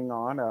going to bring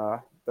on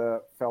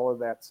the fella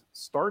that's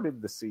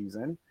started the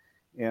season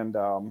and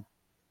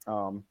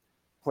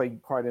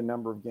played quite a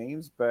number of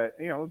games. But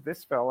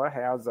this fella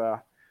has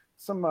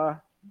some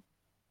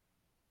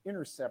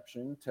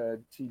interception to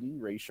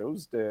TD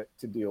ratios to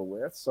deal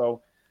with.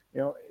 So,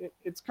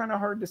 it's kind of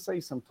hard to say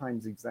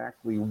sometimes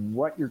exactly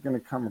what you're going to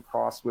come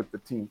across with the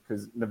team,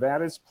 because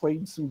Nevada's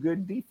played some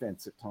good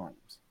defense at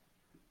times,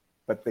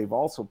 but they've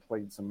also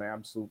played some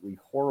absolutely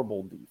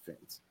horrible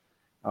defense.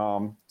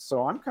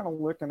 So I'm kind of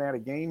looking at a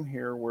game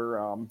here where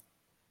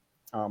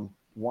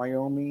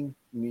Wyoming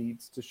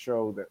needs to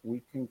show that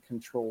we can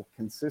control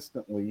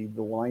consistently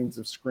the lines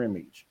of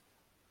scrimmage.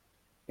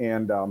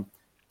 And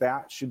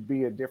that should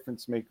be a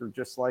difference maker,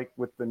 just like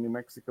with the New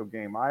Mexico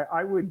game.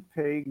 I would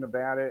peg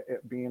Nevada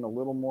at being a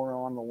little more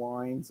on the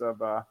lines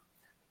of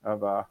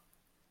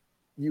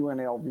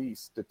UNLV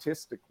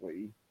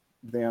statistically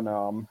than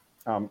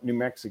New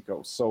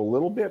Mexico. So a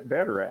little bit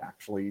better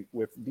actually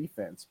with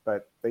defense,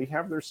 but they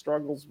have their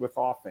struggles with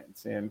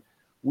offense. And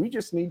we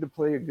just need to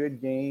play a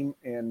good game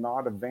and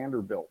not a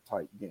Vanderbilt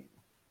type game.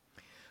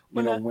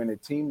 When a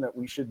team that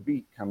we should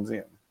beat comes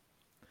in.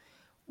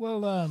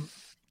 Well,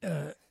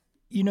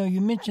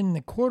 you mentioned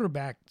the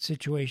quarterback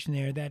situation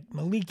there, that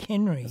Malik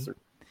Henry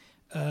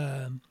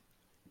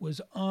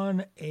was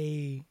on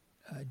a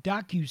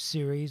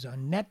docu-series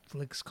on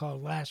Netflix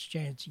called Last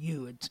Chance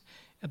U. It's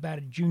about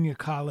a junior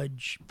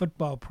college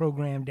football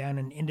program down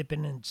in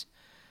Independence,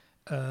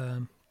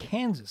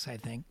 Kansas, I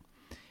think.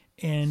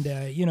 And,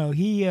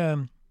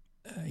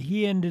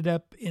 he ended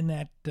up in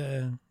that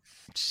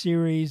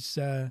series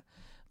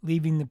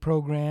leaving the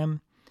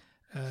program.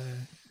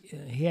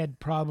 He had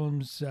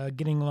problems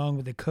getting along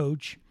with the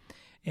coach.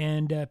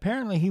 And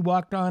apparently he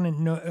walked on at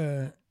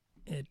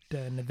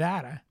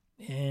Nevada.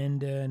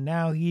 And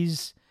now I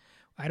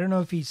don't know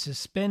if he's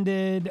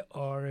suspended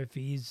or if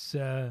he's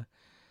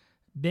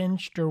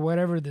benched or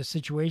whatever the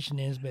situation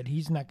is, but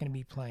he's not going to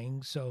be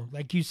playing. So,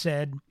 like you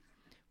said,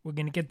 we're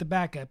going to get the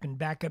backup, and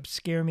backups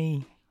scare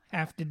me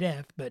half to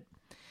death. But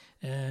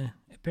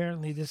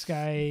apparently this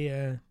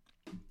guy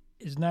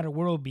is not a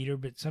world beater,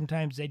 but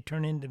sometimes they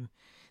turn into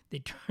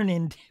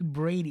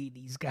Brady,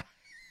 these guys.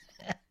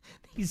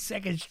 These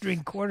second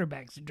string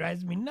quarterbacks. It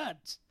drives me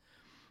nuts.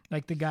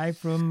 Like the guy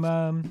from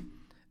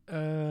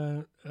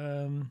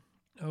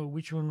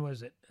which one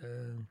was it?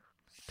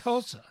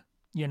 Tulsa.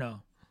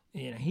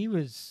 He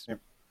was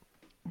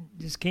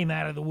just came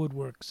out of the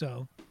woodwork.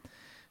 So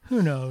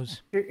who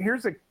knows?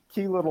 Here's a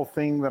key little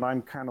thing that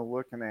I'm kind of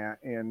looking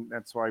at, and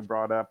that's why I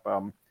brought up.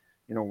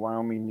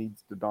 Wyoming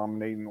needs to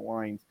dominate in the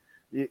lines.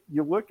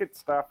 You look at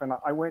stuff, and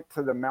I went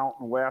to the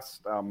Mountain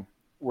West,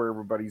 where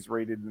everybody's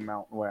rated in the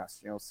Mountain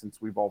West. Since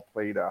we've all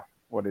played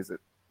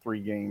 3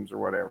 games or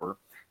whatever,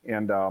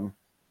 and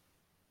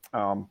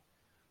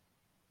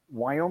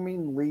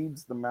Wyoming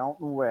leads the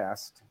Mountain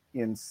West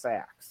in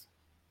sacks.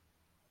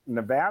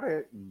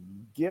 Nevada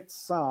gets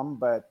some,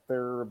 but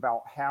they're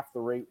about half the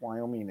rate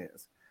Wyoming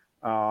is.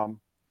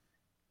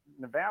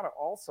 Nevada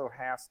also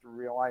has to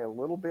rely a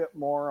little bit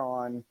more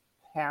on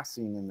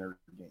passing in their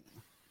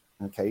game.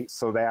 Okay,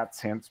 so that's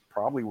hence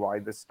probably why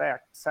the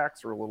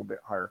sacks are a little bit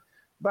higher.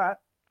 But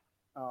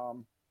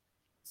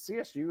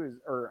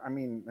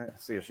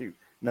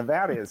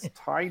Nevada is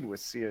tied with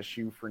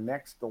CSU for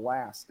next to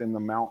last in the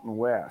Mountain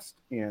West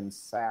in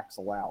sacks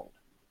allowed.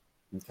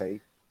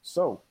 Okay,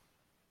 so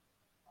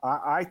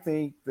I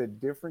think the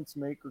difference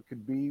maker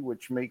could be,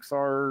 which makes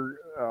our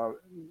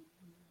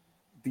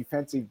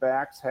defensive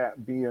backs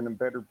be in a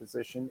better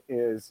position,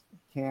 is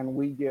can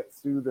we get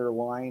through their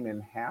line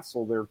and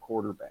hassle their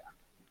quarterback?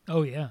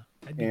 Oh yeah,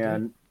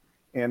 and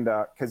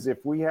because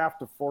if we have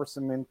to force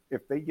them in,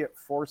 if they get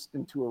forced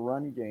into a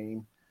run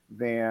game,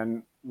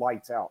 then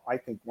lights out. I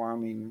think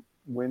Wyoming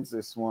wins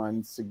this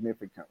one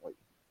significantly.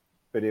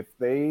 But if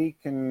they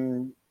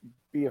can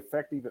be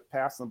effective at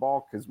passing the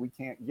ball because we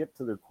can't get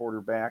to their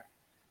quarterback,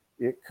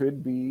 it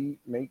could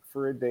make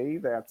for a day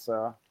that's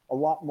a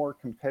lot more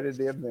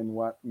competitive than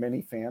what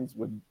many fans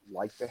would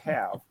like to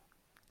have.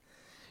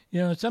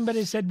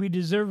 Somebody said we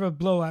deserve a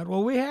blowout.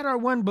 Well, we had our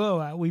one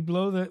blowout. We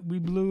blew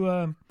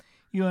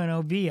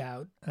UNLV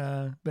out.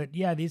 But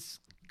yeah, this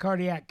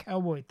cardiac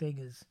cowboy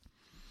thing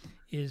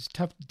is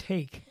tough to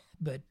take.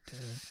 But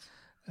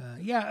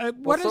I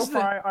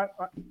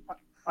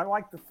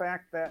like the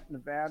fact that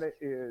Nevada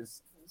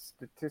is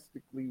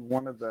statistically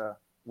one of the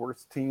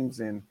worst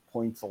teams in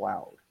points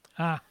allowed.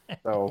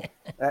 So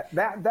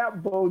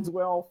that bodes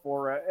well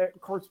for.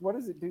 Of course, what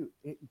does it do?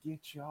 It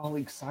gets you all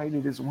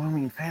excited as a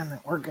Wyoming fan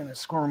that we're going to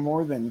score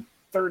more than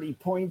 30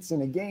 points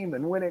in a game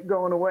and win it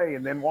going away.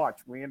 And then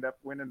watch, we end up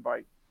winning by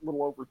a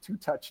little over 2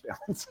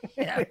 touchdowns.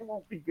 Yeah. It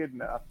won't be good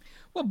enough.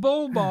 Well,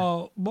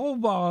 bowl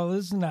ball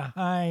isn't a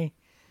high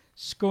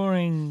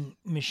scoring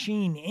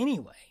machine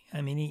anyway.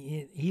 I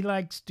mean, he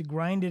likes to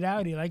grind it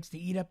out. He likes to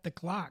eat up the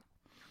clock.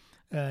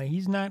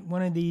 He's not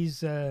one of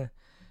these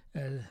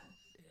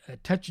a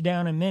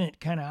touchdown a minute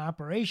kind of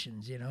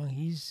operations. He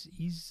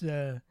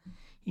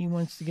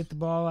wants to get the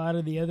ball out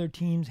of the other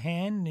team's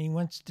hand, and he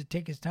wants to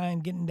take his time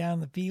getting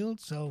down the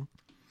field. So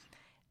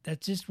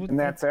that's just what. And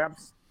that's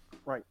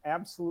right,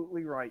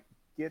 absolutely right.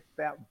 Get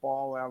that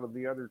ball out of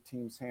the other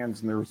team's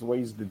hands, and there's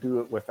ways to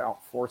do it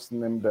without forcing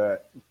them to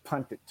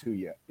punt it to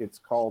you. It's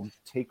called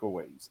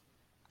takeaways.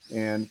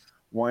 And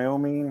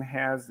Wyoming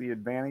has the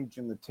advantage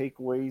in the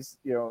takeaways.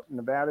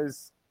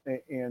 Nevada's,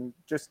 and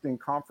just in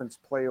conference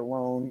play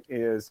alone,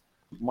 is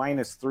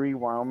 -3.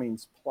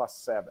 Wyoming's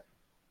 +7.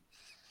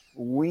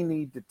 We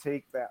need to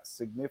take that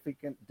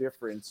significant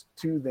difference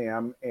to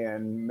them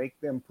and make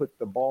them put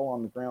the ball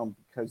on the ground,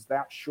 because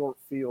that short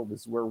field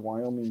is where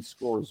Wyoming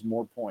scores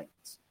more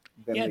points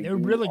than they they're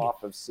do really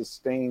off of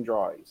sustained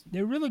drives.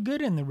 They're really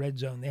good in the red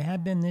zone. They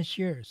have been this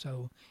year.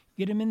 So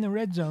get them in the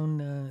red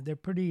zone. They're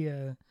pretty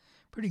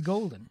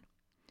golden.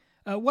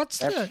 What's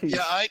the?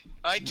 Yeah,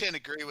 I tend to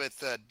agree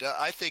with.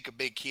 I think a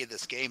big key of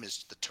this game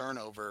is the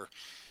turnover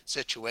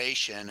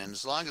situation, and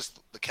as long as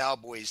the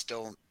Cowboys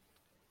don't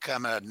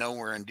come out of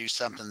nowhere and do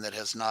something that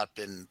has not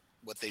been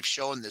what they've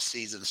shown this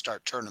season,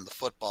 start turning the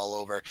football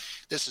over,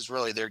 this is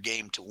really their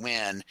game to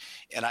win.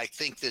 And I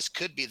think this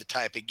could be the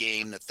type of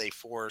game that they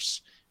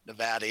force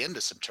Nevada into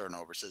some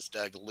turnovers, as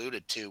Doug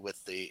alluded to,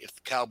 if the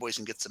Cowboys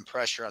can get some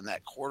pressure on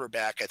that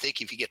quarterback. I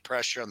think if you get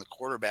pressure on the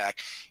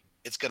quarterback,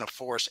 it's going to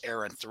force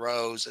errant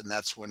throws, and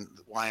that's when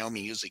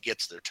Wyoming usually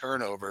gets their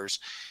turnovers.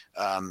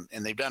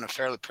 And they've done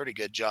a pretty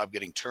good job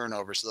getting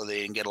turnovers, though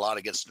they didn't get a lot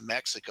against New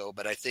Mexico.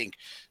 But I think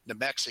New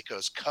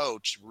Mexico's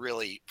coach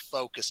really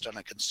focused on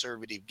a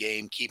conservative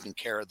game, keeping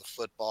care of the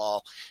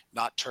football,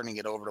 not turning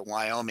it over to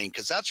Wyoming,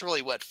 because that's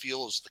really what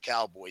fuels the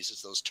Cowboys,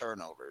 is those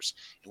turnovers.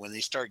 And when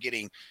they start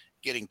getting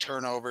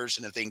turnovers,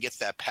 and if they can get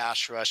that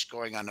pass rush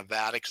going on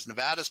Nevada, because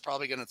Nevada's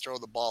probably going to throw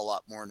the ball a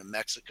lot more than New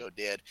Mexico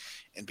did.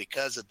 And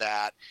because of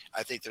that,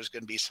 I think there's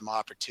going to be some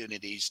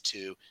opportunities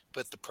to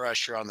put the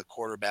pressure on the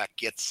quarterback,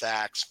 get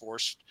sacks,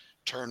 force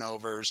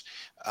turnovers.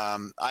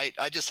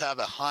 I just have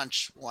a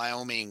hunch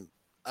Wyoming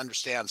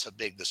understands how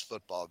big this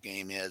football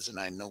game is, and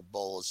I know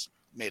Bull has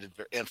made an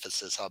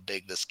emphasis how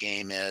big this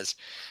game is,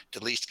 to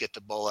at least get the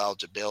bowl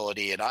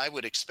eligibility. And I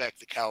would expect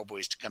the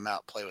Cowboys to come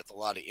out and play with a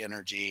lot of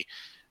energy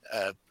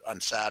on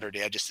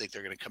Saturday. I just think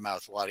they're going to come out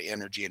with a lot of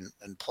energy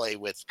and play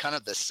with kind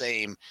of the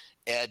same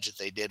edge that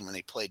they did when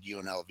they played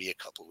UNLV a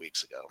couple of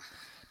weeks ago.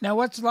 Now,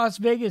 what's Las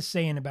Vegas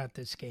saying about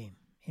this game?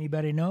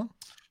 Anybody know?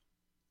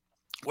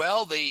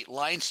 Well, the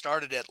line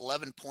started at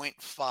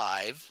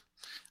 11.5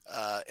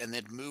 and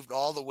then moved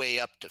all the way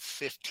up to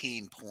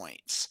 15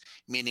 points,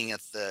 meaning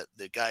if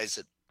the guys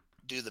that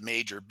do the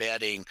major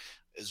betting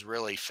is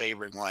really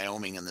favoring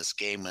Wyoming in this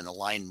game when the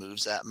line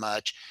moves that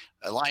much.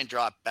 A line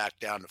dropped back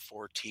down to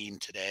 14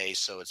 today,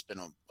 so it's been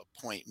a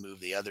point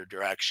move the other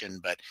direction.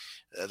 But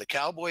the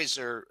Cowboys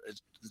are,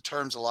 in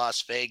terms of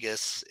Las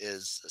Vegas,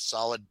 is a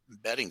solid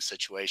betting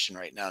situation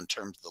right now in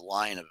terms of the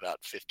line of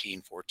about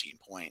 15, 14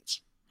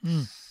 points.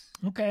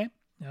 Okay.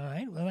 All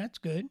right. Well, that's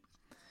good.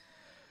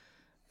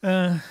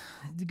 The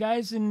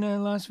guys in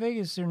Las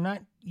Vegas are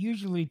not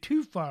usually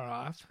too far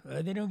off.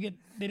 They don't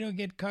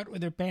get caught with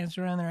their pants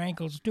around their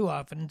ankles too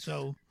often.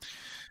 So,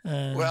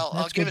 well,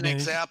 I'll give an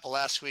example.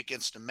 Last week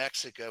against New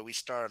Mexico, we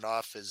started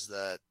off as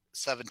the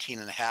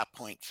 17.5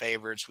 point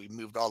favorites. We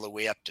moved all the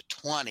way up to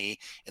 20,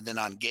 and then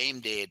on game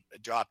day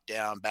it dropped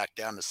back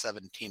down to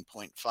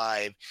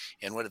 17.5.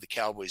 And what did the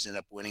Cowboys end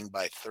up winning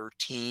by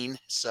 13?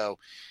 So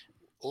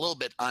a little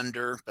bit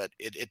under, but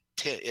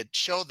it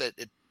showed that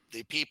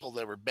the people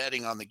that were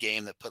betting on the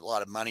game that put a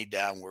lot of money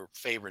down were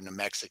favoring New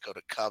Mexico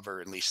to cover,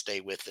 at least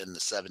stay within the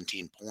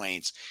 17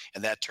 points.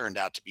 And that turned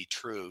out to be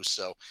true.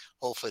 So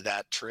hopefully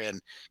that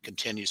trend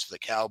continues for the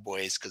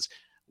Cowboys, because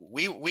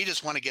we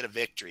just want to get a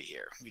victory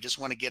here. We just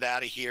want to get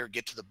out of here,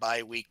 get to the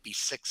bye week, be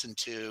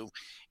 6-2.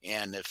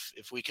 And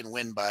if we can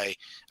win by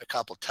a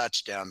couple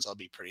touchdowns, I'll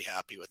be pretty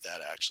happy with that,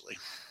 actually.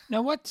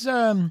 Now, what's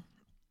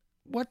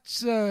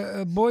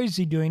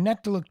Boise doing?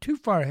 Not to look too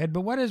far ahead,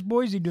 but what is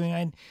Boise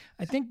doing?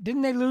 I think,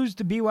 didn't they lose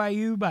to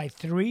BYU by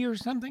 3 or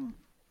something?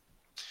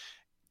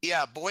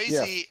 Yeah,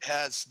 Boise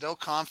has no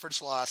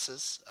conference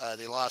losses.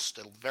 They lost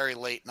a very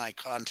late night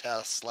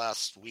contest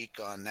last week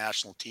on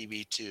national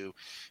TV to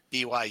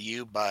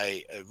BYU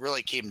it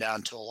really came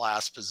down to a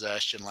last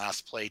possession,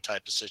 last play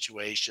type of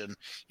situation.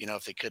 You know,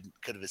 if they could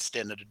have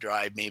extended a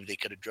drive, maybe they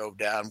could have drove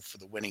down for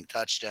the winning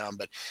touchdown.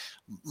 But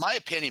my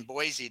opinion,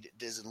 Boise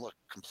doesn't look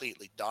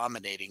completely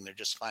dominating. They're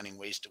just finding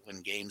ways to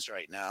win games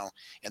right now.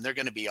 And they're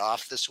going to be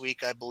off this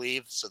week, I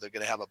believe. So they're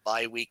going to have a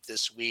bye week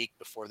this week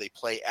before they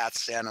play at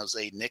San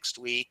Jose next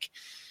week.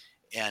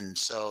 And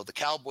so the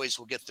Cowboys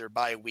will get their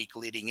bye week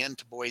leading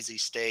into Boise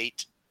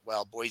State,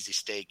 while Boise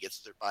State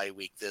gets their bye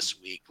week this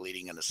week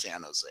leading into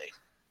San Jose.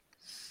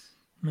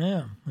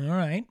 Yeah, all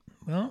right.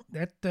 Well,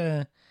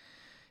 and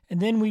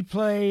then we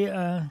play,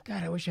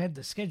 God, I wish I had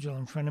the schedule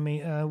in front of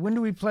me. When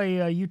do we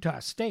play Utah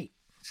State?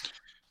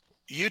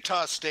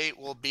 Utah State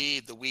will be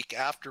the week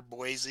after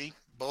Boise.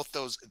 Both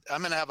those,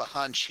 I'm going to have a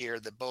hunch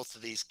here that both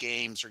of these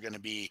games are going to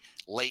be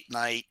late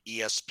night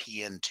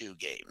ESPN2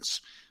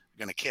 games.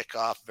 Going to kick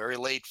off very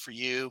late for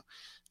you,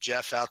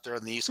 Jeff, out there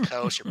on the East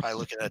Coast. You're probably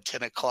looking at a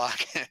 10 o'clock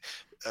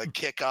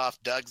kickoff.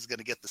 Doug's going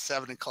to get the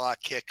 7 o'clock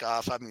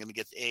kickoff. I'm going to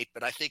get the 8.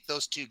 But I think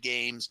those two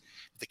games,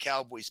 the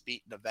Cowboys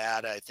beat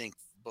Nevada. I think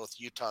both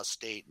Utah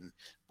State and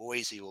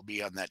Boise will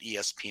be on that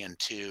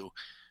ESPN2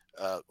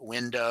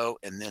 window.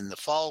 And then the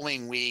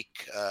following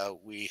week,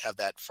 we have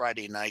that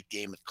Friday night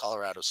game with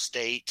Colorado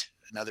State,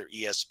 another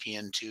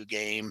ESPN2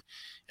 game.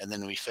 And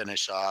then we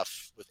finish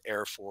off with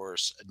Air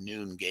Force, a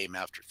noon game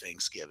after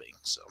Thanksgiving.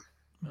 So,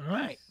 all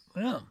right.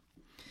 Well,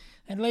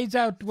 it lays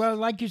out, well,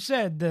 like you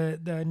said,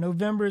 the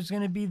November is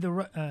going to be the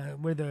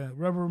where the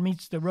rubber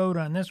meets the road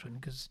on this one,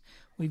 because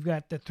we've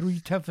got the three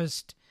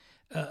toughest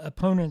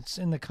opponents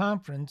in the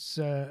conference,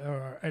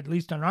 or at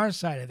least on our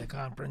side of the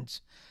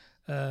conference,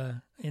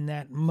 in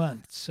that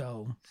month.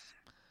 So,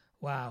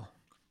 wow.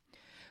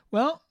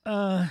 Well,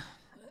 I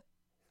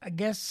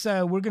guess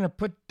we're going to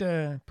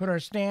put our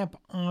stamp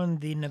on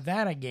the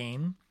Nevada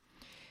game,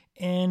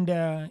 and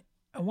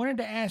I wanted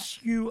to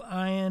ask you,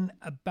 Ian,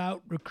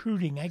 about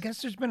recruiting. I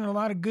guess there's been a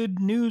lot of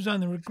good news on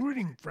the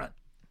recruiting front.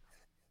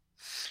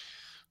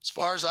 As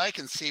far as I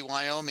can see,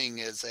 Wyoming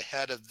is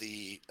ahead of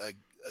the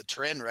a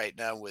trend right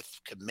now with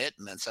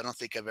commitments. I don't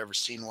think I've ever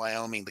seen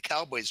Wyoming. The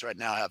Cowboys right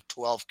now have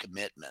 12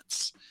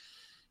 commitments,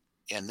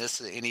 and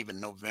this ain't even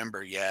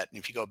November yet. And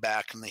if you go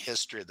back in the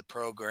history of the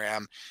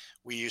program,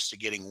 we used to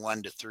getting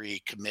 1 to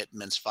 3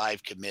 commitments,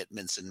 5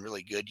 commitments in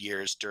really good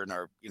years during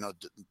our,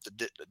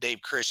 the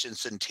Dave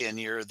Christensen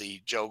tenure,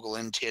 the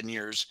Jogelin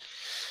tenures.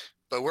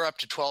 But we're up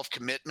to 12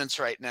 commitments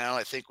right now.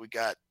 I think we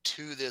got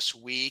 2 this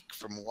week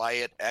from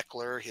Wyatt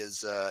Eckler,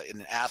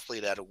 an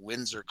athlete out of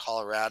Windsor,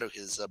 Colorado.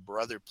 His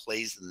brother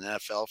plays in the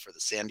NFL for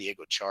the San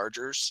Diego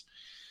Chargers.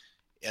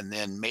 And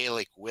then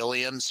Malik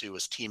Williams, who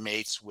was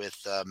teammates with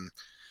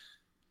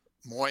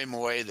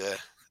Moy,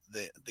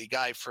 the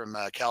guy from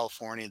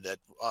California that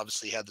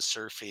obviously had the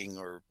surfing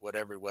or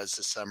whatever it was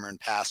this summer and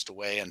passed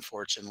away,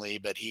 unfortunately.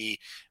 But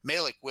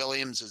Malik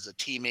Williams is a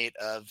teammate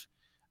of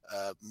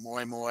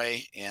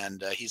Moy,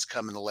 and he's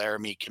coming to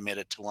Laramie,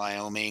 committed to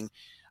Wyoming.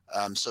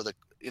 So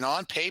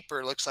on paper,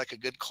 it looks like a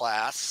good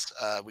class.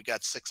 We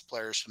got 6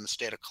 players from the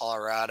state of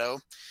Colorado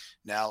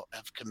now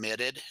have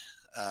committed.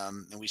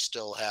 And we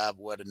still have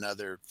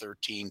another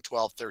 13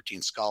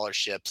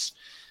 scholarships.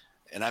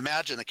 And I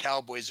imagine the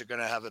Cowboys are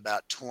going to have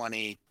about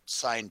 20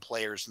 signed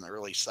players in the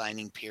early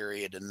signing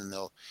period, and then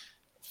they'll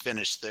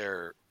finish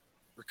their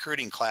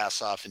recruiting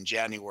class off in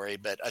January.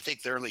 But I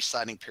think the early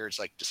signing period is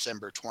like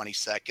December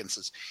 22nd.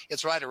 So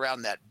it's right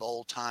around that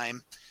bowl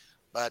time.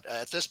 But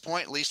at this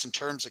point, at least in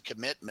terms of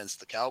commitments,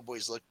 the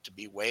Cowboys look to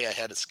be way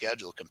ahead of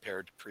schedule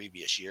compared to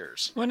previous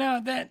years. Well, now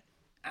that,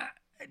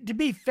 to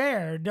be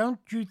fair, don't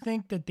you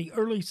think that the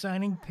early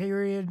signing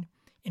period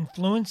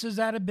influences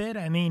that a bit?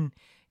 I mean,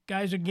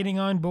 guys are getting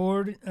on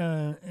board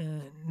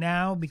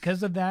now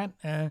because of that,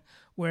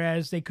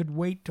 whereas they could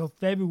wait till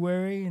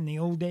February in the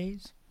old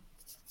days.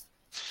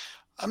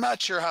 I'm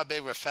not sure how big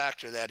of a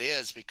factor that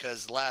is,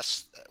 because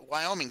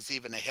Wyoming's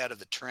even ahead of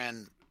the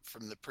trend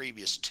from the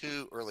previous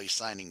 2 early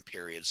signing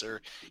periods.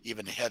 They're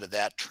even ahead of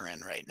that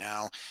trend right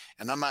now.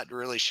 And I'm not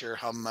really sure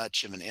how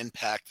much of an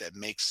impact that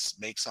makes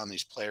on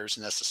these players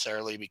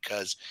necessarily,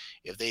 because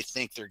if they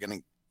think they're going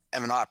to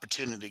have an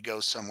opportunity to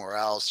go somewhere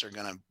else, they're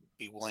going to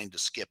be willing to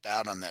skip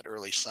out on that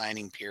early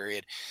signing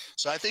period.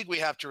 So I think we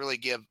have to really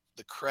give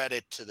the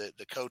credit to the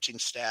coaching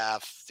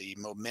staff, the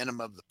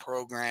momentum of the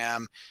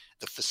program.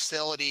 The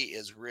facility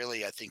is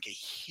really, I think, a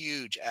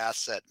huge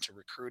asset to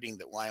recruiting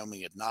that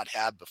Wyoming had not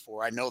had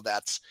before. I know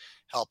that's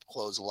helped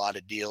close a lot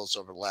of deals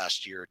over the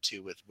last year or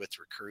two with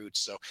recruits.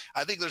 So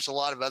I think there's a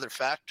lot of other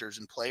factors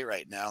in play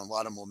right now, a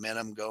lot of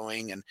momentum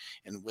going. And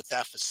with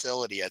that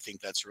facility, I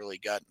think that's really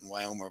gotten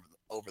Wyoming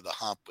over the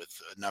hump with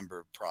a number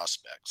of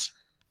prospects.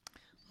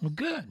 Well,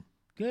 good.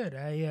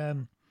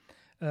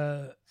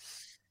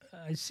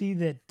 I see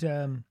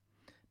that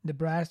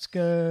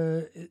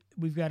Nebraska,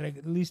 we've got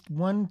at least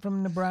 1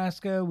 from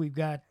Nebraska. We've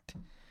got,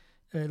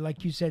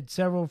 like you said,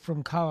 several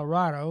from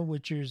Colorado,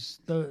 which is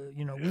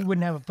we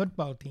wouldn't have a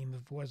football team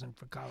if it wasn't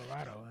for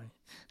Colorado.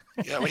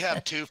 Yeah, we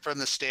have 2 from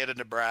the state of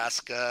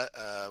Nebraska.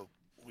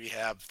 We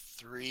have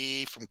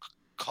 3 from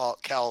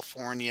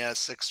California,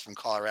 6 from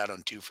Colorado,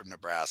 and 2 from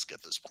Nebraska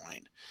at this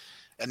point.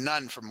 And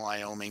none from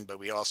Wyoming, but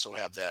we also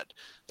have that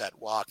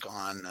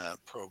walk-on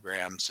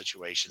program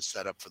situation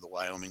set up for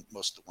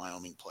most of the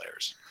Wyoming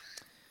players.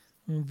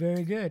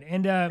 Very good.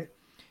 And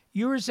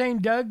you were saying,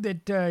 Doug,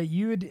 that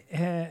you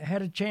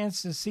had a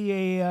chance to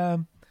see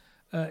a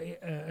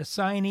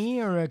signee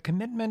or a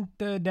commitment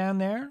down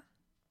there?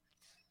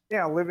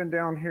 Yeah, living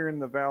down here in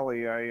the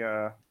valley,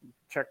 I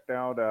checked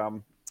out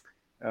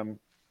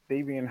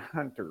Davian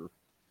Hunter,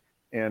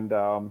 and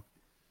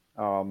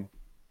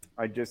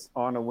I just,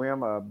 on a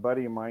whim, a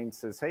buddy of mine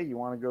says, "Hey, you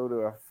want to go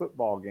to a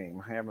football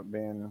game?" I haven't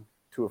been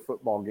to a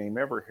football game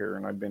ever here,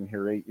 and I've been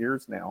here 8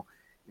 years now.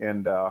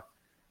 And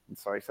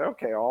so I said,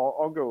 "Okay,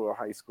 I'll go to a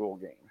high school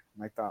game."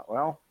 And I thought,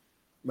 well,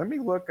 let me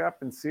look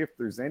up and see if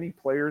there's any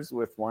players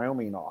with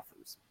Wyoming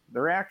offers.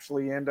 There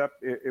actually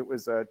it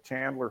was a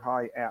Chandler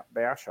High at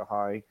Basha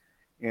High,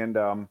 and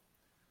I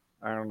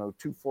don't know,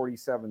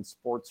 247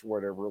 Sports or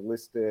whatever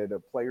listed a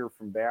player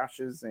from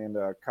Bashes and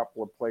a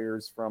couple of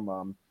players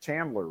from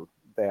Chandler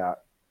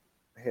that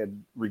had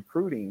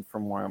recruiting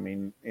from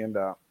Wyoming, and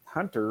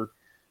Hunter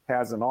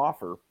has an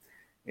offer.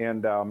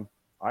 And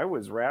I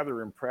was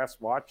rather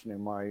impressed watching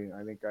him. I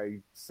think I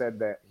said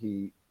that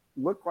he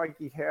looked like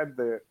he had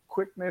the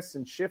quickness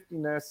and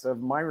shiftiness of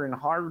Myron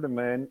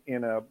Hardeman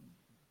in a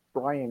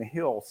Brian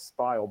Hill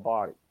style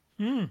body.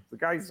 The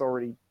guy's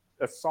already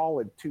a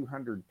solid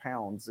 200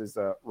 pounds as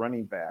a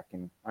running back.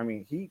 And I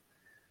mean,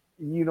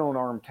 you don't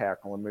arm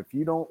tackle him. If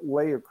you don't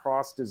lay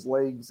across his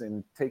legs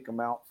and take him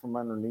out from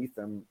underneath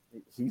him,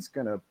 he's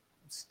going to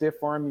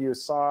stiff arm you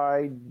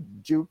aside,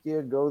 juke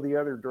you, go the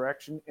other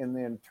direction, and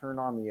then turn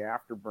on the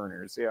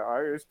afterburners. Yeah,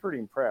 I was pretty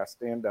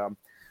impressed. And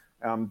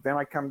then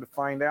I come to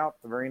find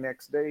out the very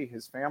next day,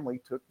 his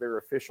family took their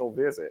official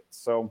visit.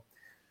 So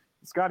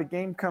he's got a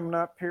game coming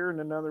up here in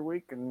another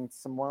week, and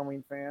some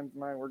Wyoming fans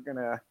and I, we're going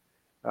to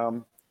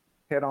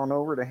head on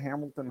over to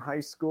Hamilton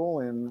High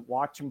School and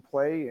watch him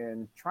play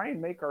and try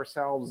and make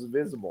ourselves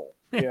visible,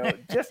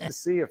 just to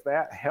see if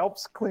that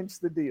helps clinch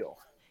the deal.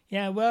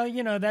 Yeah, well,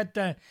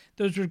 that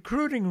those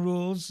recruiting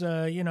rules,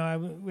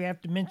 we have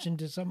to mention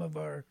to some of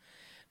our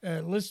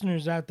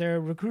listeners out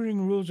there,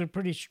 recruiting rules are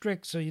pretty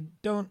strict, so you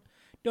don't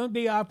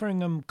be offering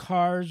them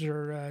cars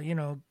or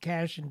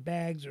cash and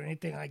bags or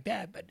anything like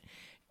that. But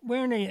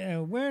wearing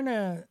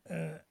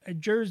a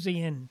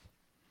jersey and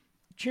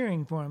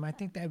cheering for him, I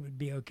think that would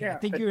be okay. Yeah, I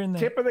think you're in the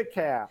tip of the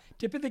cap.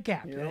 Tip of the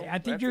cap. You I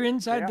think you're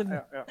inside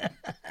yeah.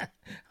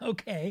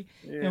 Okay,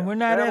 Yeah, and we're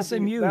not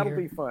SMU that'll here.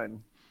 Be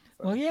fun.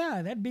 So. Well,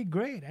 yeah, that'd be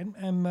great.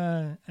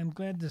 I'm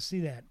glad to see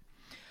that.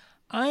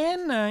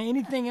 Ian,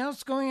 anything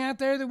else going out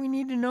there that we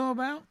need to know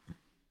about?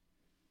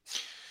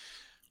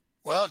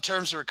 Well, in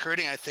terms of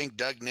recruiting, I think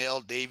Doug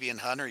nailed Davian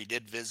Hunter. He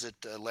did visit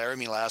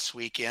Laramie last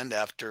weekend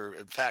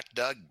in fact,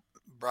 Doug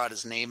brought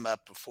his name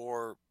up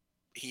before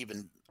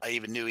I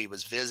even knew he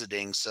was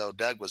visiting. So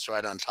Doug was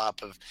right on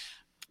top of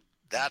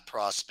that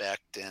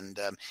prospect. And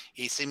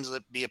he seems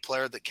to be a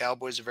player that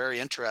Cowboys are very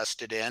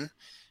interested in.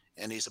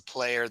 And he's a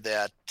player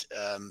that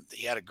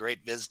he had a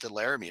great visit to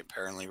Laramie,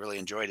 apparently really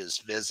enjoyed his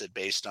visit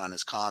based on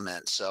his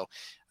comments. So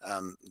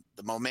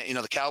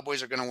the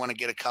Cowboys are going to want to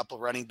get a couple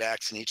running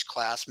backs in each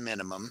class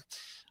minimum.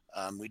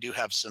 We do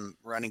have some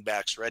running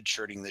backs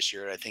redshirting this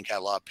year. I think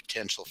have a lot of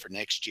potential for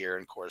next year.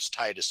 And of course,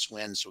 Titus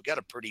Swin. So we got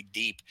a pretty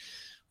deep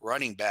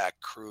running back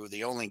crew.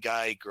 The only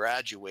guy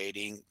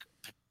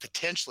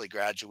potentially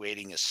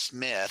graduating is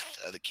Smith,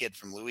 the kid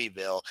from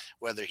Louisville.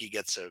 Whether he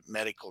gets a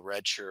medical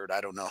red shirt,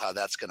 I don't know how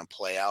that's going to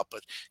play out.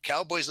 But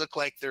Cowboys look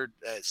like they're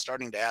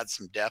starting to add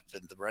some depth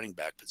in the running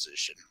back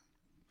position.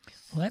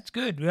 Well, that's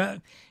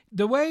good.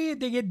 The way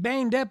they get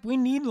banged up, we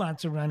need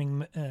lots of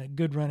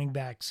good running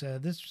backs.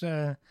 This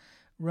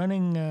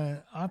running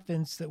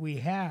offense that we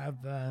have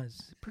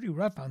is pretty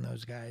rough on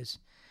those guys.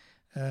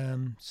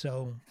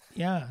 So,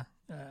 yeah,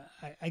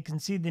 I can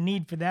see the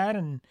need for that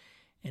and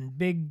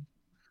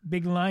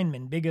big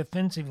linemen, big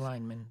offensive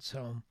linemen.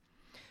 So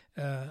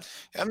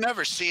I've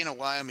never seen a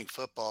Wyoming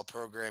football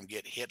program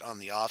get hit on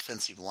the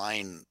offensive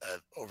line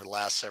over the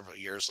last several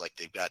years like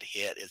they've got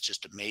hit. It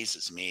just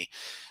amazes me.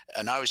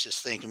 And I was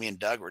just thinking, me and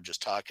Doug were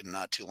just talking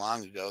not too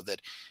long ago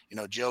that,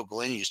 Joe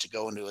Glenn used to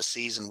go into a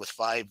season with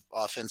 5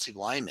 offensive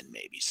linemen,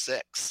 maybe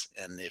 6.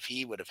 And if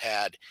he would have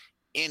had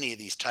any of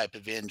these type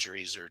of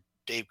injuries, or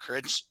Dave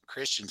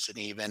Christensen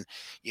even,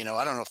 I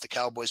don't know if the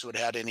Cowboys would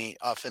have had any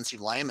offensive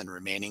linemen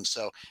remaining.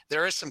 So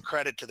there is some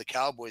credit to the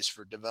Cowboys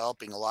for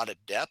developing a lot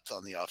of depth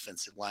on the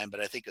offensive line,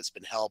 but I think it's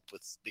been helped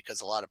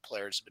because a lot of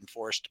players have been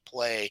forced to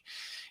play,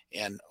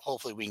 and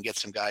hopefully we can get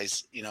some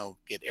guys,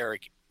 get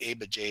Eric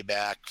Abajay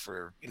back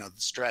for, the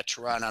stretch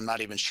run. I'm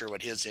not even sure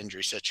what his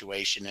injury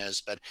situation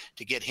is, but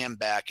to get him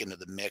back into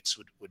the mix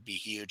would be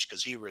huge,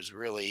 because he was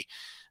really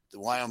the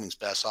Wyoming's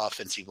best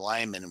offensive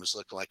lineman and was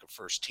looking like a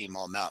first-team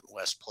All-Mountain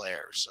West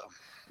player. So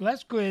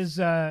Velasquez,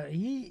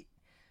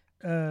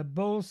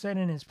 Bowles said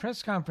in his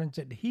press conference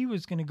that he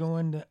was going to go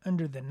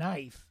under the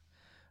knife.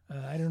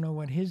 I don't know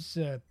what his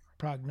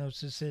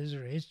prognosis is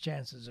or his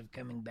chances of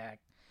coming back.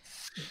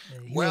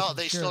 Well,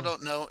 they still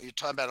don't know. You're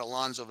talking about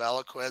Alonzo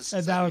Valaquez?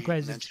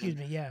 Valaquez, excuse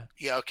me, yeah.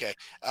 Yeah, okay.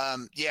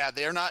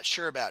 They're not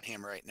sure about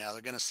him right now.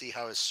 They're going to see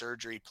how his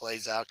surgery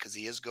plays out, because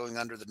he is going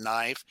under the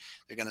knife.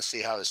 They're going to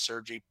see how his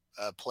surgery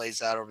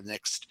plays out over the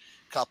next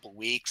couple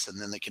weeks, and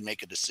then they can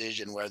make a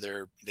decision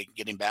whether they can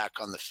get him back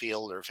on the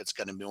field or if it's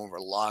going to be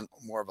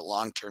more of a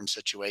long-term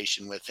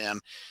situation with him.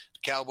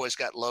 The Cowboys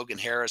got Logan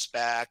Harris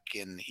back,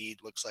 and he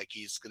looks like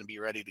he's going to be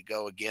ready to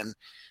go again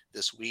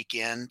this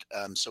weekend.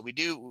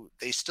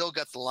 They still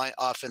got the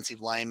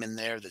offensive linemen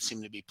there that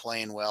seem to be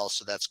playing well,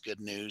 so that's good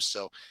news.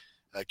 So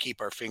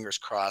keep our fingers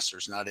crossed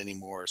there's not any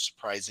more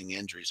surprising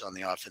injuries on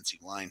the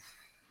offensive line.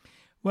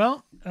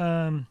 Well,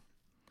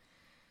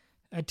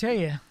 I tell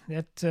you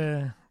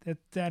that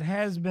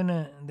has been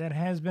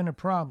a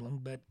problem,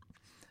 but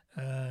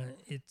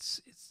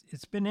it's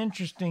been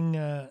interesting.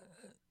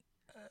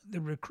 The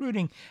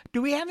recruiting.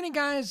 Do we have any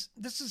guys?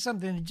 This is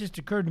something that just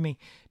occurred to me.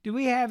 Do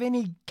we have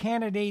any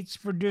candidates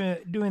for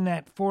doing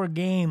that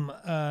 4-game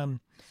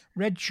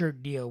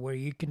redshirt deal where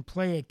you can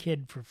play a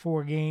kid for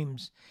 4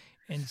 games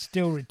and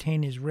still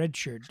retain his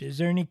redshirt? Is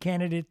there any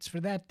candidates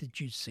for that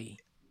you see?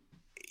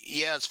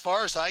 Yeah, as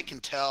far as I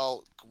can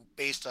tell,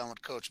 based on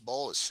what Coach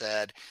Bowl has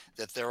said,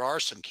 that there are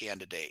some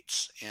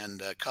candidates,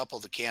 and a couple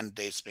of the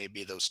candidates may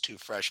be those two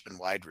freshman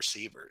wide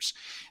receivers.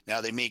 Now,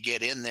 they may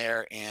get in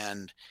there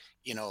and,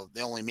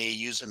 they only may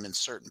use them in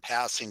certain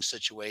passing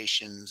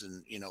situations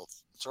and,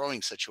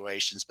 throwing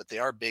situations, but they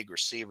are big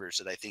receivers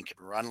that I think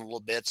can run a little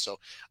bit. So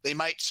they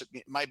might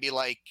be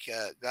like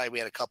a guy we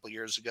had a couple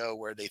years ago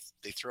where they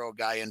throw a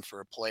guy in for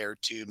a play or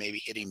two, maybe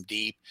hit him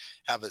deep,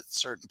 have a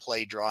certain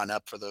play drawn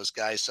up for those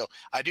guys. So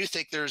I do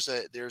think there's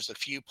a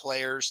few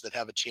players that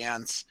have a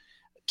chance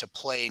to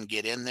play and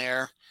get in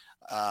there.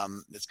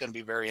 It's going to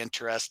be very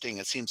interesting.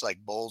 It seems like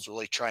Bowles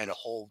really trying to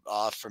hold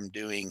off from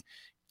doing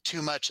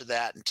too much of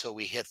that until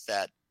we hit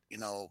that,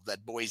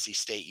 that Boise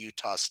State,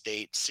 Utah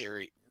State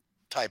series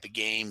type of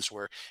games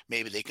where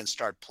maybe they can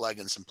start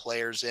plugging some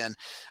players in.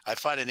 I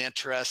find it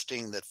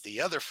interesting that the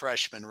other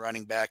freshman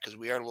running back, because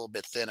we are a little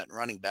bit thin at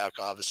running back,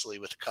 obviously,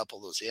 with a couple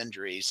of those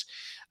injuries.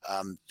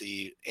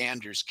 The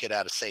Andrews kid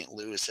out of St.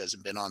 Louis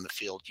hasn't been on the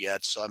field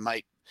yet, so I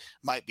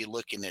might be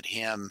looking at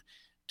him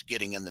to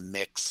getting in the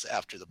mix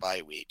after the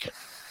bye week.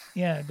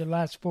 Yeah, the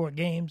last 4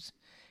 games.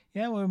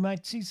 Yeah, we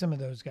might see some of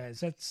those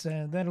guys.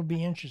 That'll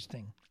be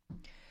interesting.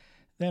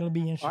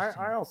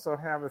 I also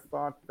have a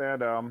thought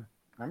that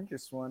I'm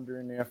just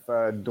wondering if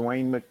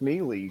Dwayne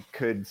McNeely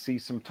could see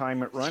some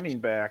time at running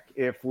back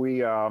if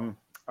we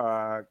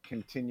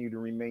continue to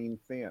remain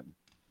thin.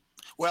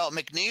 Well,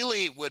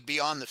 McNeely would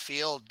be on the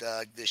field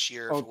this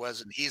year if it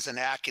wasn't. He's an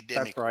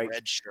academic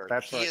redshirt.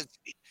 That's right.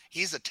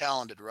 He's a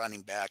talented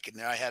running back,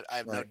 and I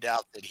have no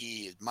doubt that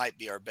he might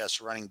be our best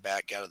running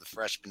back out of the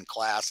freshman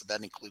class.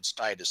 That includes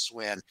Titus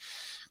Swin.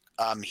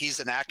 He's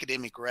an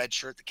academic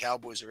redshirt. The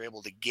Cowboys are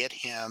able to get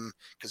him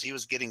because he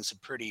was getting some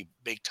pretty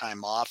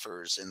big-time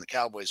offers, and the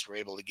Cowboys were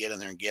able to get in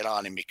there and get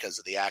on him because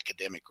of the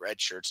academic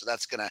redshirt. So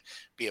that's going to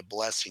be a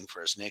blessing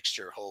for us next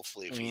year,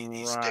 hopefully, if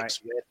he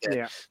sticks with it.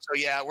 Yeah.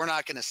 So, we're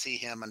not going to see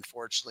him,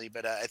 unfortunately,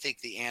 but I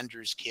think the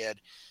Andrews kid,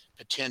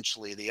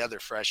 potentially the other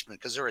freshman,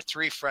 because there were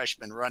 3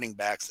 freshman running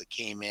backs that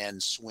came in,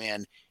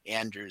 Swin,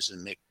 Andrews,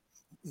 and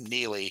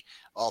McNeely.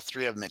 All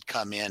 3 of them had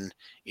come in.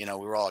 We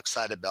were all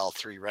excited about all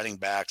 3 running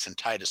backs, and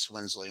Titus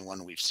Winsley,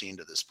 one we've seen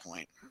to this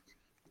point.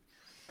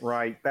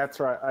 Right. That's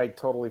right. I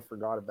totally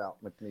forgot about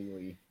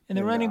McNeely. And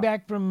the running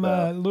back from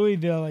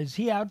Louisville, is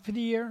he out for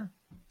the year?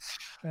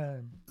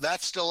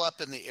 That's still up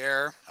in the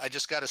air. I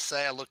just got to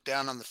say, I looked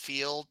down on the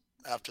field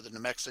after the New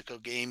Mexico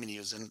game, and he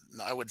was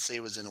I would say he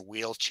was in a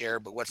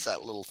wheelchair, but what's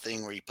that little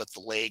thing where you put the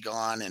leg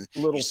on and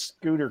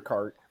scooter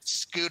cart?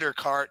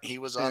 He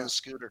was on the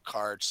scooter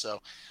cart. So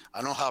I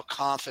don't know how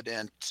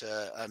confident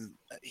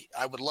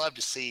I would love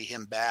to see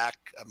him back.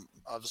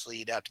 Obviously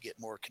he'd have to get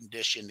more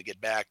condition to get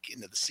back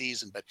into the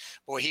season, but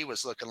boy, he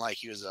was looking like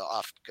he was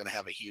going to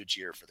have a huge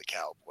year for the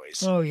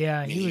Cowboys. Oh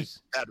yeah.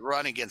 That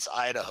run against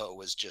Idaho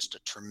was just a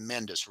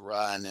tremendous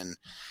run,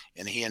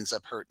 and he ends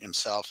up hurting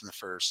himself in the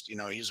first.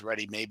 He's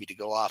ready maybe to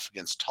go off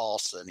against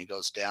Tulsa, and he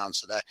goes down.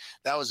 So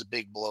that was a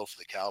big blow for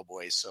the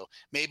Cowboys. So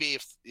maybe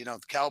if the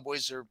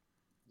Cowboys are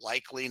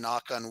likely,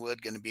 knock on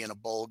wood, going to be in a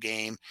bowl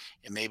game,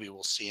 and maybe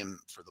we'll see him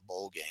for the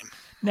bowl game.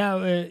 Now,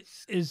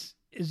 is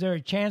there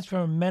a chance for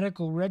a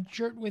medical red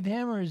shirt with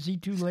him, or is he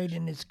too late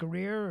in his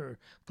career, or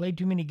played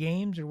too many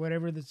games, or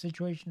whatever the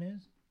situation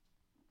is?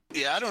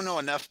 Yeah, I don't know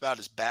enough about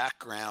his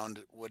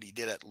background, what he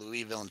did at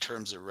Louisville in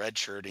terms of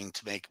redshirting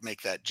to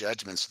make that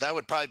judgment. So that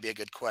would probably be a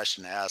good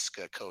question to ask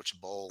Coach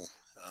Bowl.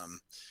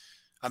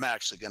 I'm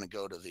actually going to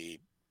go to the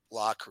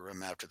locker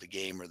room after the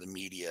game, or the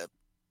media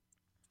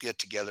get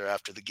together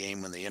after the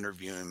game when they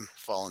interview him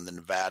following the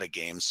Nevada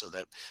game. So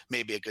that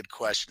may be a good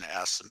question to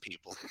ask some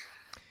people.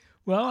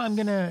 Well,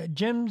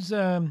 Jim's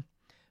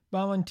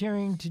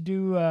volunteering to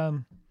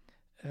do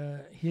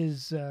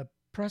his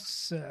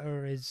press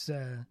or his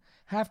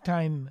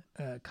halftime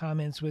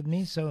comments with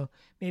me. So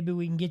maybe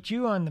we can get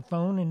you on the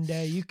phone and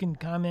you can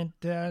comment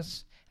to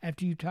us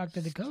after you talk to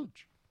the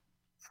coach.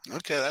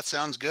 Okay, that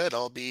sounds good.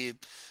 I'll be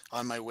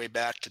on my way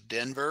back to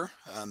Denver,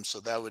 so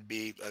that would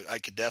be. I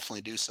could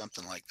definitely do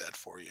something like that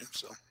for you.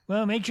 So,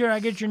 well, make sure I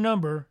get your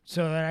number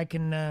so that I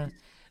can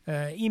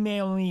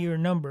email me your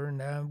number,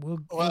 and we'll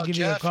give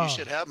Jeff, you a call. You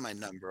should have my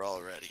number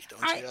already,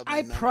 don't you? Have my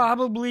I number?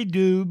 probably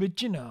do,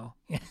 but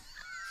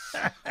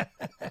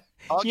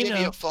I'll give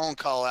you a phone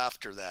call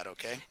after that.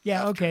 Okay?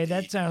 Yeah. After okay,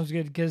 that sounds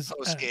good because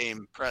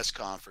post-game press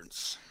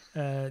conference.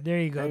 There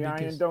you go.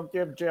 Hey, Ian, don't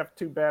give Jeff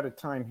too bad a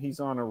time.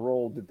 He's on a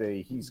roll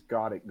today. He's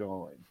got it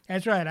going.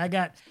 That's right. I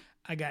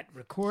got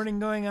recording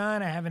going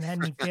on. I haven't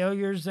had any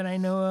failures that I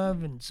know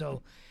of, and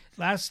so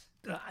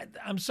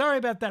I'm sorry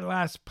about that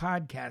last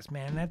podcast,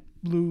 man. That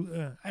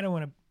blew. I don't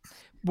want to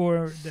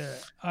bore the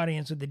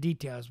audience with the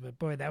details, but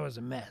boy, that was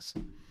a mess.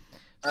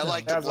 I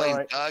like to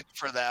blame Doug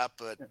for that,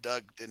 but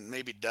Doug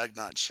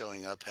not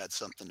showing up had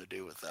something to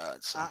do with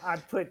that. So. I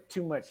put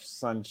too much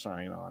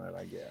sunshine on it,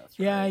 I guess.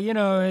 Right?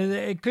 Yeah,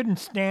 it couldn't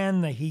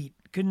stand the heat.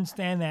 Couldn't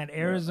stand that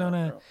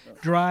Arizona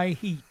dry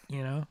heat,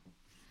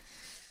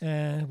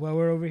 While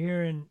we're over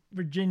here in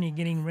Virginia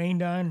getting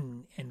rained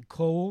on and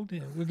cold,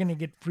 we're going to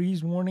get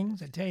freeze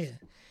warnings. I tell you,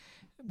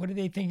 what do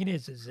they think it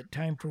is? Is it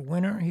time for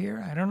winter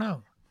here? I don't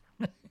know.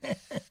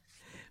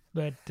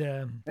 But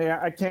Yeah,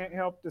 I can't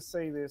help to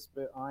say this,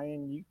 but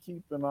Ian, you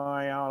keep an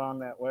eye out on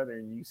that weather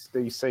and you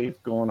stay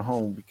safe going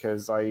home,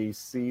 because I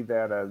see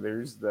that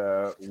there's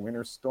the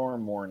winter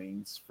storm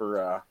warnings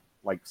for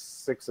like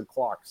 6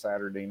 o'clock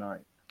Saturday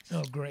night.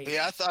 oh, great.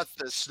 Yeah, I thought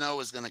the snow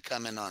was going to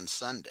come in on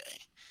Sunday.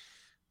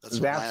 That's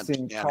That's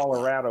in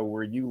Colorado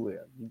where you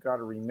live. You got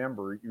to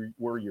remember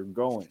where you're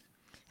going.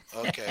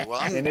 Okay,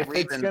 well, And if it's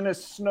reading- going to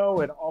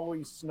snow, it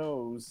always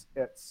snows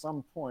at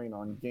some point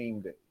on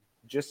game day,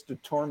 just to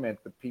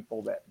torment the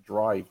people that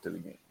drive to the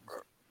game.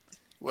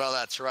 Well,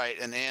 that's right.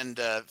 And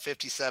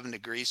 57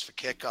 degrees for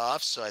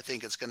kickoff. So I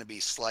think it's going to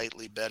be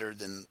slightly better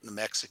than New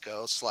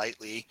Mexico,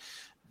 slightly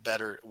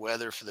better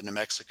weather for the New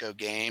Mexico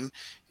game.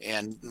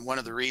 And one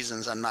of the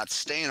reasons I'm not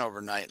staying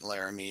overnight in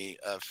Laramie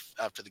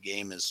after the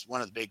game is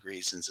one of the big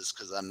reasons is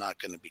because I'm not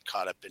going to be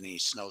caught up in any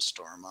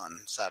snowstorm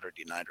on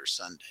Saturday night or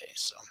Sunday.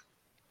 So.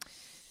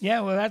 Yeah,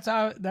 well,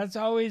 that's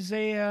always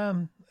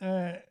a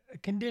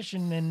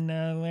condition in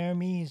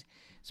Laramie,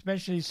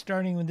 especially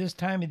starting with this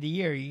time of the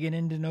year. You get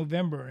into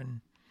November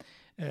and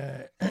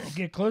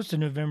get close to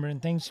November,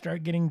 and things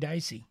start getting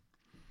dicey.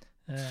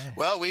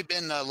 Well, we've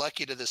been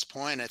lucky to this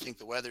point. I think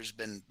the weather's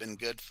been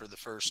good for the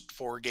first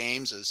 4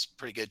 games. There's a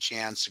pretty good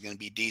chance they're going to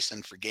be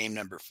decent for game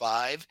number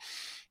 5.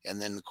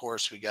 And then, of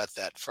course, we got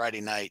that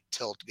Friday night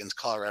tilt against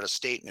Colorado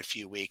State in a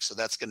few weeks. So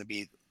that's going to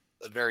be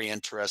a very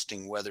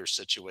interesting weather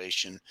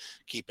situation.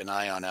 Keep an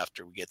eye on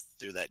after we get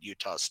through that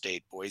Utah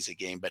State Boise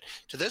game. But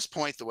to this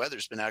point, the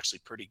weather's been actually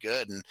pretty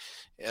good. And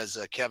as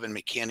Kevin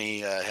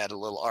McKinney had a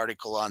little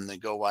article on the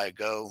Go Why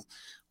Go,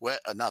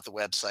 not the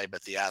website,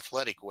 but the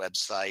athletic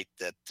website,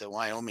 that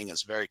Wyoming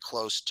is very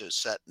close to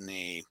setting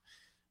the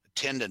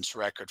attendance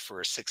record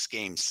for a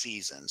 6-game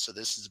season. So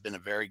this has been a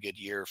very good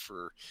year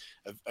for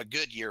a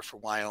good year for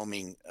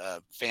Wyoming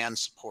fan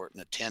support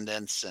and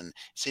attendance. And it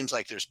seems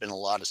like there's been a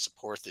lot of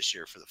support this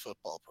year for the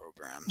football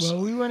program. Well, So.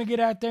 we want to get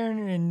out there,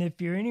 and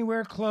if you're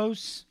anywhere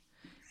close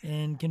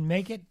and can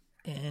make it,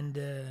 and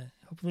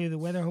hopefully the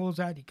weather holds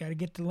out, you got to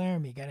get to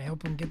Laramie. You got to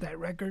help them get that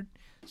record,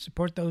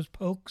 support those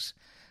Pokes.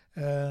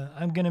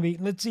 I'm going to be,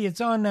 let's see,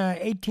 it's on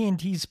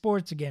AT&T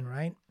Sports again,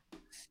 right?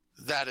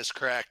 That is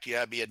correct.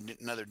 Yeah, it'd be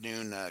another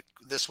noon.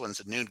 This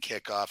one's a noon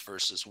kickoff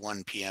versus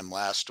 1 p.m.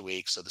 last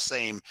week. So the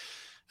same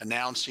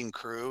announcing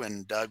crew,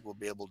 and Doug will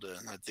be able to,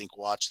 I think,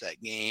 watch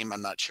that game.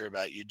 I'm not sure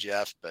about you,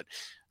 Jeff, but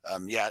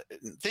yeah,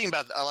 the thing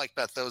I like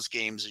about those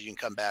games is you can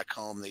come back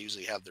home. They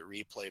usually have the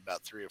replay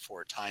about 3 or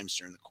 4 times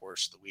during the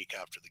course of the week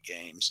after the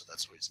game. So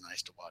that's always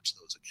nice to watch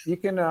those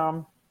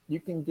again. You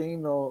can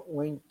gain the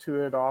link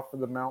to it off of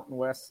the Mountain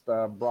West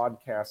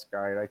broadcast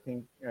guide. I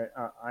think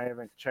I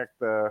haven't checked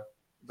the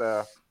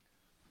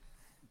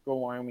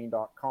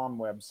GoWyoming.com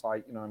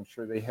website. I'm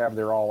sure they have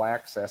their all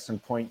access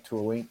and point to a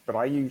link, but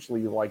I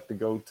usually like to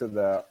go to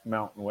the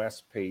Mountain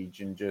West page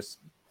and just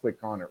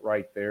click on it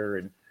right there.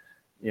 And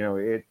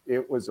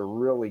it was a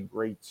really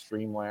great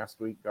stream last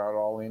week. Got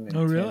all in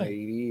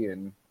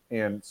 1080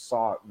 and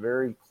saw it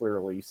very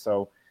clearly.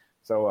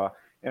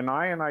 And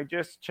I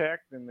just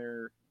checked, and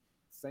they're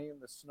saying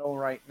the snow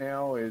right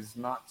now is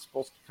not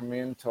supposed to come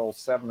in till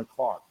 7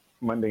 o'clock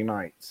Monday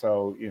night.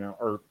 So,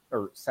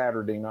 or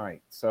Saturday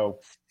night. So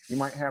you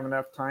might have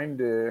enough time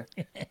to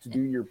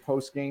do your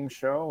post-game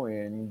show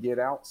and get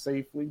out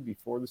safely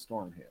before the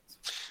storm hits.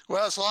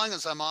 Well, as long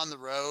as I'm on the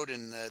road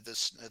and if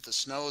the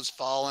snow is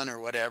falling or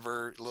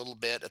whatever, a little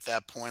bit at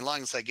that point, as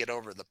long as I get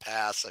over the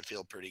pass, I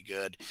feel pretty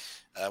good.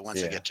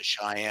 Once I get to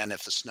Cheyenne,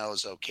 if the snow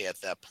is okay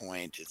at that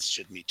point, it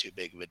shouldn't be too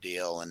big of a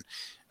deal. And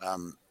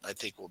I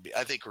think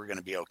we're going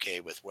to be okay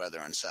with weather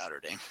on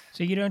Saturday.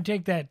 So you don't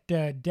take that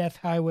Death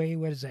Highway,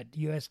 what is that,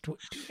 US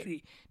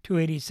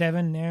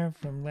 287 there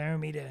from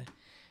Laramie to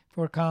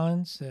Fort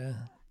Collins?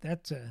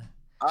 That's an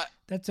I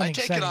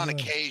take it on exciting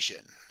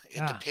occasion.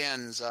 It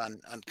depends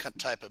on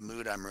type of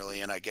mood I'm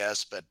really in, I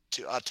guess. But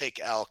I'll take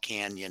Al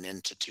Canyon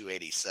into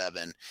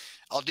 287.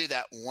 I'll do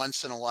that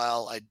once in a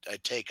while. I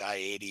take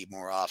I-80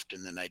 more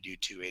often than I do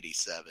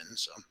 287.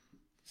 So.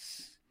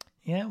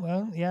 Yeah,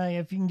 well, yeah,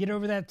 if you can get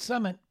over that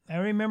summit. I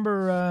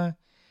remember a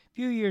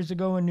few years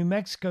ago when New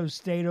Mexico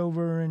stayed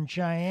over in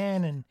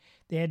Cheyenne, and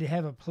they had to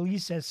have a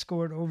police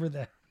escort over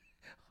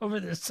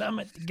the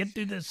summit to get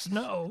through the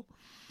snow.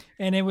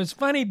 And it was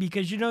funny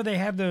because, they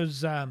have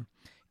those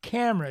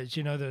cameras,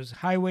 those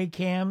highway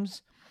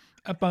cams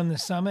up on the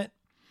summit.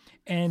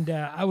 And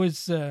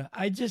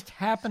I just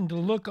happened to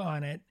look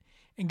on it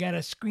and got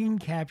a screen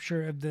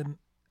capture of the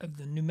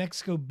New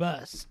Mexico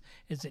bus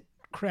as it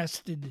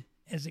crested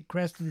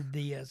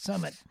the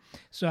summit.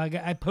 So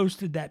I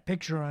posted that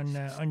picture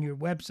on your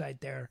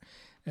website there.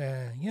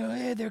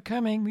 Hey, they're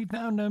coming. We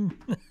found them.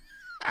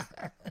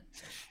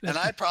 And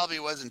I probably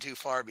wasn't too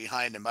far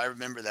behind him. I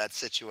remember that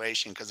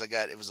situation because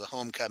it was a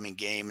homecoming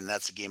game, and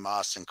that's the game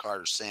Austin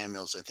Carter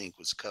Samuels, I think,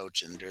 was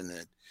coaching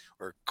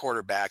or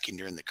quarterbacking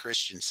during the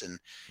Christensen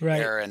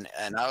era.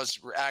 And I was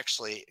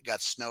actually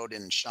got snowed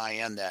in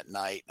Cheyenne that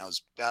night, and I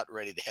was about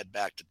ready to head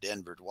back to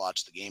Denver to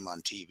watch the game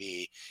on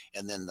TV.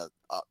 And then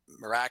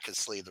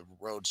miraculously, the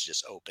roads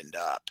just opened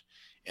up.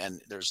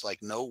 And there's like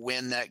no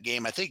wind that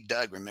game. I think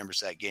Doug remembers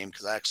that game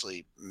because I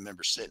actually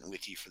remember sitting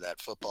with you for that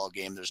football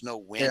game. There's no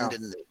wind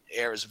in the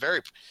air. It was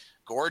very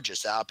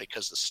gorgeous out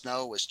because the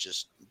snow was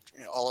just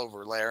all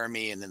over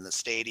Laramie and in the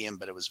stadium,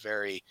 but it was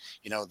very,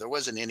 there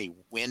wasn't any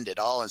wind at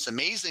all. And it's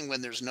amazing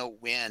when there's no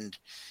wind.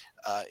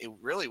 It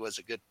really was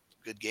a good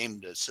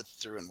game to sit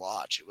through and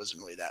watch. It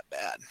wasn't really that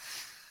bad.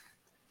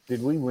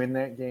 Did we win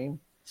that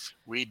game?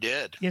 We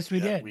did. Yes, we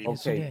did.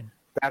 Yes, we did.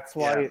 That's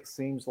why it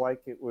seems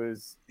like it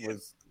was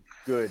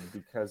good,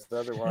 because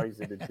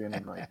otherwise it had been a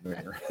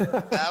nightmare.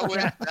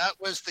 That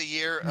was the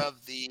year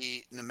of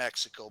the New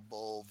Mexico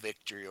Bowl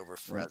victory over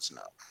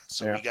Fresno.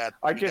 So we got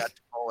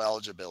bowl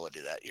eligibility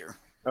that year.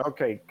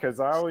 Okay, because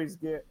I always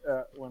get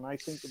when I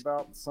think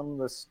about some of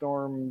the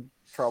storm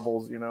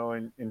troubles,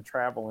 in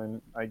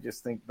traveling, I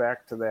just think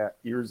back to that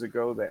years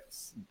ago, that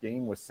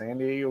game with San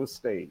Diego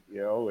State,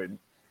 and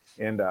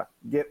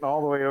getting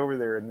all the way over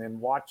there and then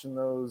watching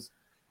those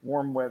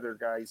warm weather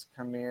guys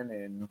come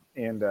in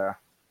and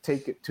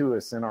take it to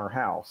us in our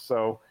house.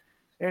 So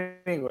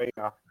anyway,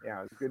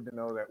 it's good to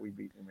know that we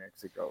beat New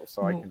Mexico,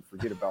 so I can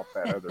forget about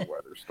that other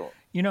weather storm.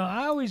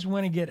 I always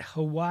want to get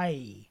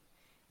Hawaii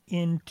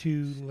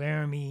into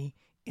Laramie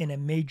in a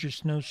major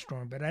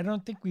snowstorm, but I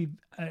don't think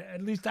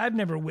at least I've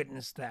never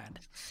witnessed that.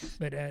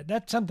 But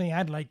that's something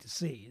I'd like to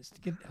see, is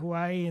to get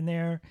Hawaii in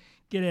there,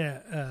 get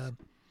a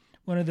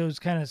one of those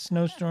kind of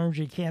snowstorms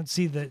you can't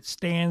see the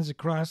stands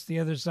across the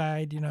other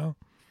side,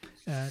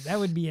 that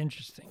would be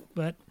interesting.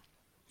 But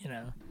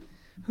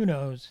who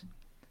knows?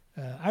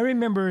 I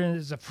remember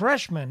as a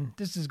freshman,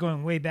 this is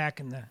going way back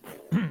in the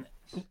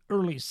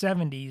early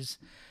 70s,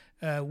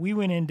 we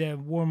went into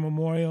War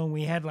Memorial and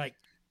we had like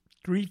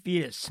 3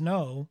 feet of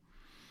snow,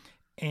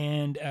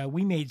 and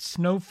we made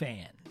snow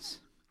fans.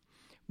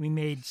 We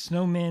made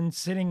snowmen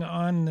sitting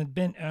on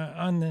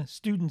the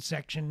student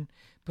section,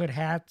 put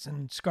hats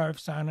and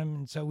scarves on them,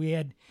 and so we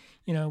had,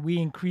 we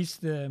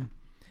increased the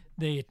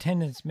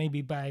attendance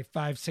maybe by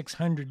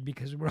 500-600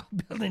 because we're all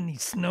building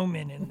these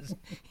snowmen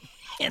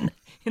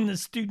in the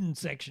student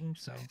section.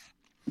 So,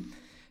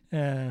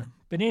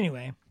 but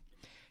anyway,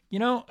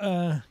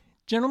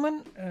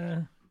 gentlemen,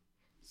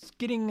 it's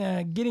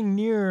getting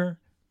near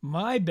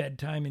my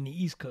bedtime in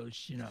the East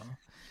Coast.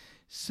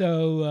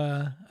 So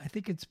I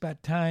think it's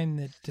about time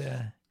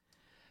that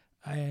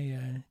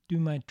I do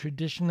my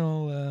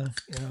traditional,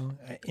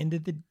 end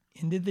of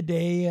the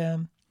day.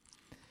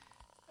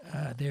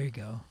 There you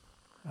go.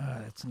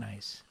 That's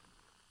nice.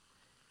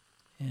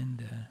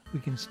 And we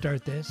can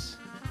start this.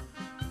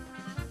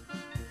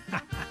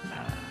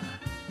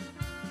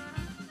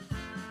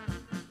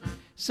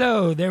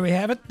 So there we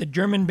have it. The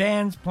German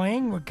band's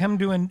playing. We've come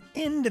to an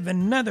end of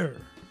another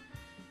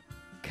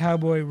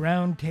Cowboy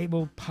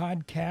Roundtable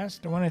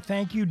podcast. I want to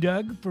thank you,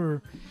 Doug,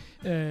 for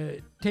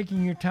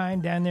taking your time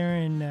down there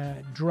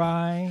in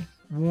dry,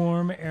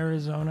 warm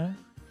Arizona.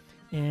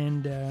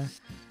 And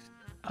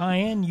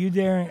Ian, you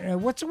there?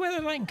 What's the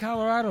weather like in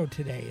Colorado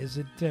today? Is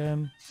it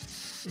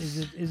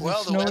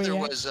well, snowy the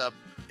weather yet?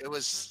 It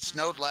was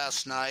snowed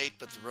last night,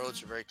 but the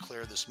roads were very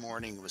clear this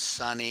morning. It was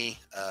sunny,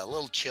 a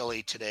little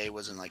chilly today.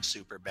 Wasn't like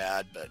super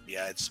bad, but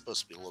yeah, it's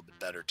supposed to be a little bit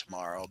better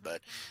tomorrow.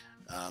 But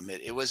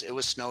it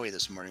was snowy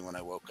this morning when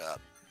I woke up.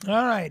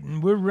 All right,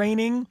 and we're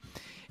raining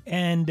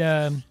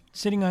and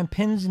sitting on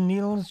pins and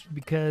needles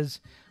because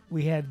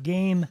we have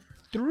Game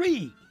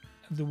 3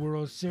 of the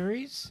World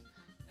Series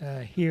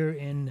here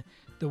in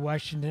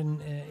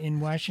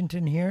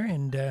Washington here,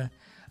 and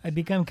I've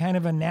become kind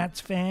of a Nats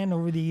fan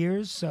over the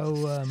years,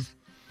 so.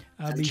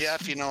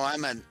 Jeff,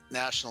 I'm a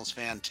Nationals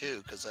fan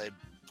too because I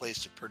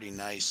placed a pretty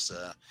nice,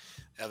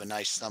 have a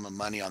nice sum of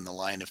money on the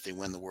line if they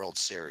win the World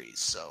Series.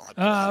 So I put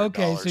 $100,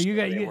 okay. So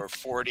you were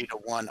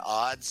 40-1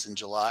 odds in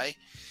July,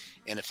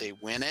 and if they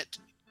win it,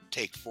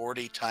 take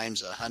 40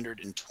 times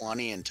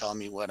 120 and tell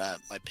me what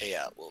my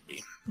payout will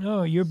be.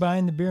 Oh, you're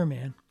buying the beer,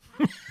 man.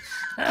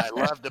 I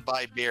love to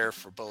buy beer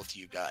for both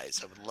you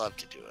guys. I would love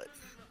to do it.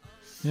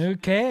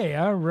 Okay,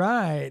 all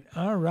right.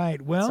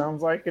 Well,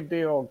 sounds like a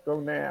deal. Go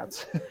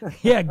Nats.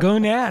 Yeah, go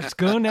Nats.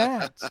 Go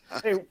Nats.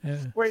 Hey,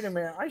 wait a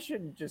minute. I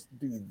shouldn't just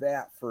do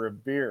that for a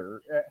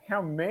beer.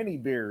 How many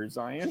beers,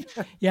 Ian?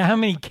 Yeah, how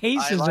many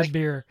cases of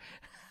beer?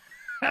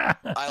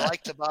 I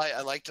like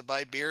to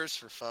buy beers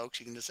for folks.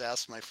 You can just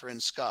ask my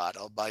friend Scott.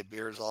 I'll buy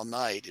beers all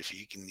night if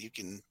you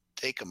can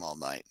take them all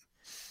night.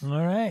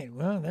 All right.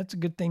 Well, that's a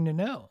good thing to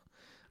know.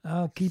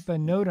 I'll keep a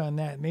note on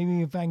that.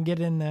 Maybe if I can get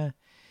in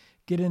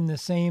the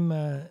same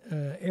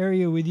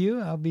area with you,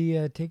 I'll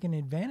be taking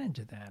advantage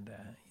of that.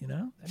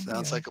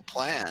 Sounds like a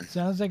plan.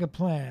 Sounds like a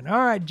plan. All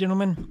right,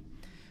 gentlemen.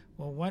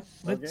 Well,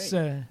 let's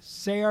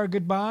say our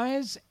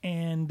goodbyes,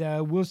 and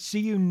we'll see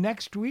you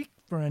next week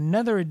for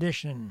another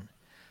edition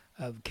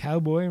of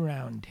Cowboy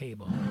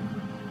Roundtable.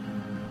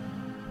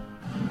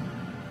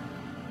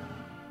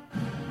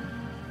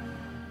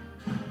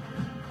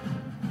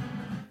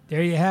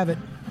 There you have it.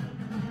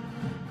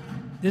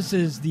 This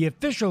is the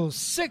official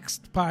 6th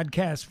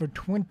podcast for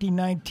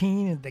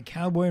 2019 at the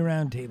Cowboy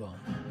Roundtable.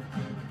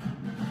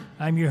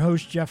 I'm your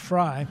host, Jeff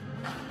Fry.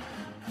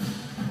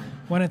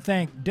 Want to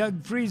thank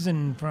Doug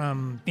Friesen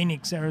from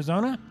Phoenix,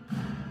 Arizona,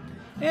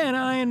 and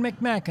Ian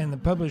McMacken, the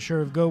publisher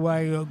of Go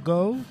Why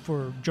Go,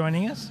 for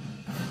joining us.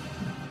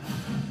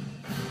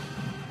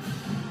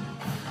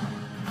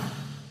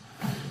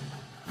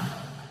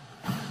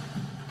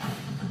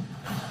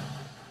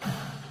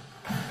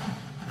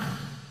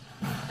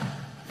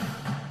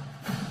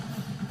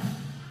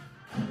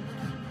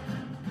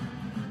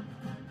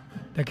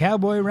 The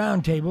Cowboy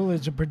Roundtable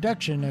is a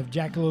production of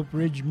Jackalope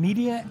Ridge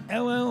Media,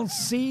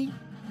 LLC.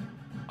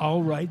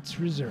 All rights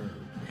reserved.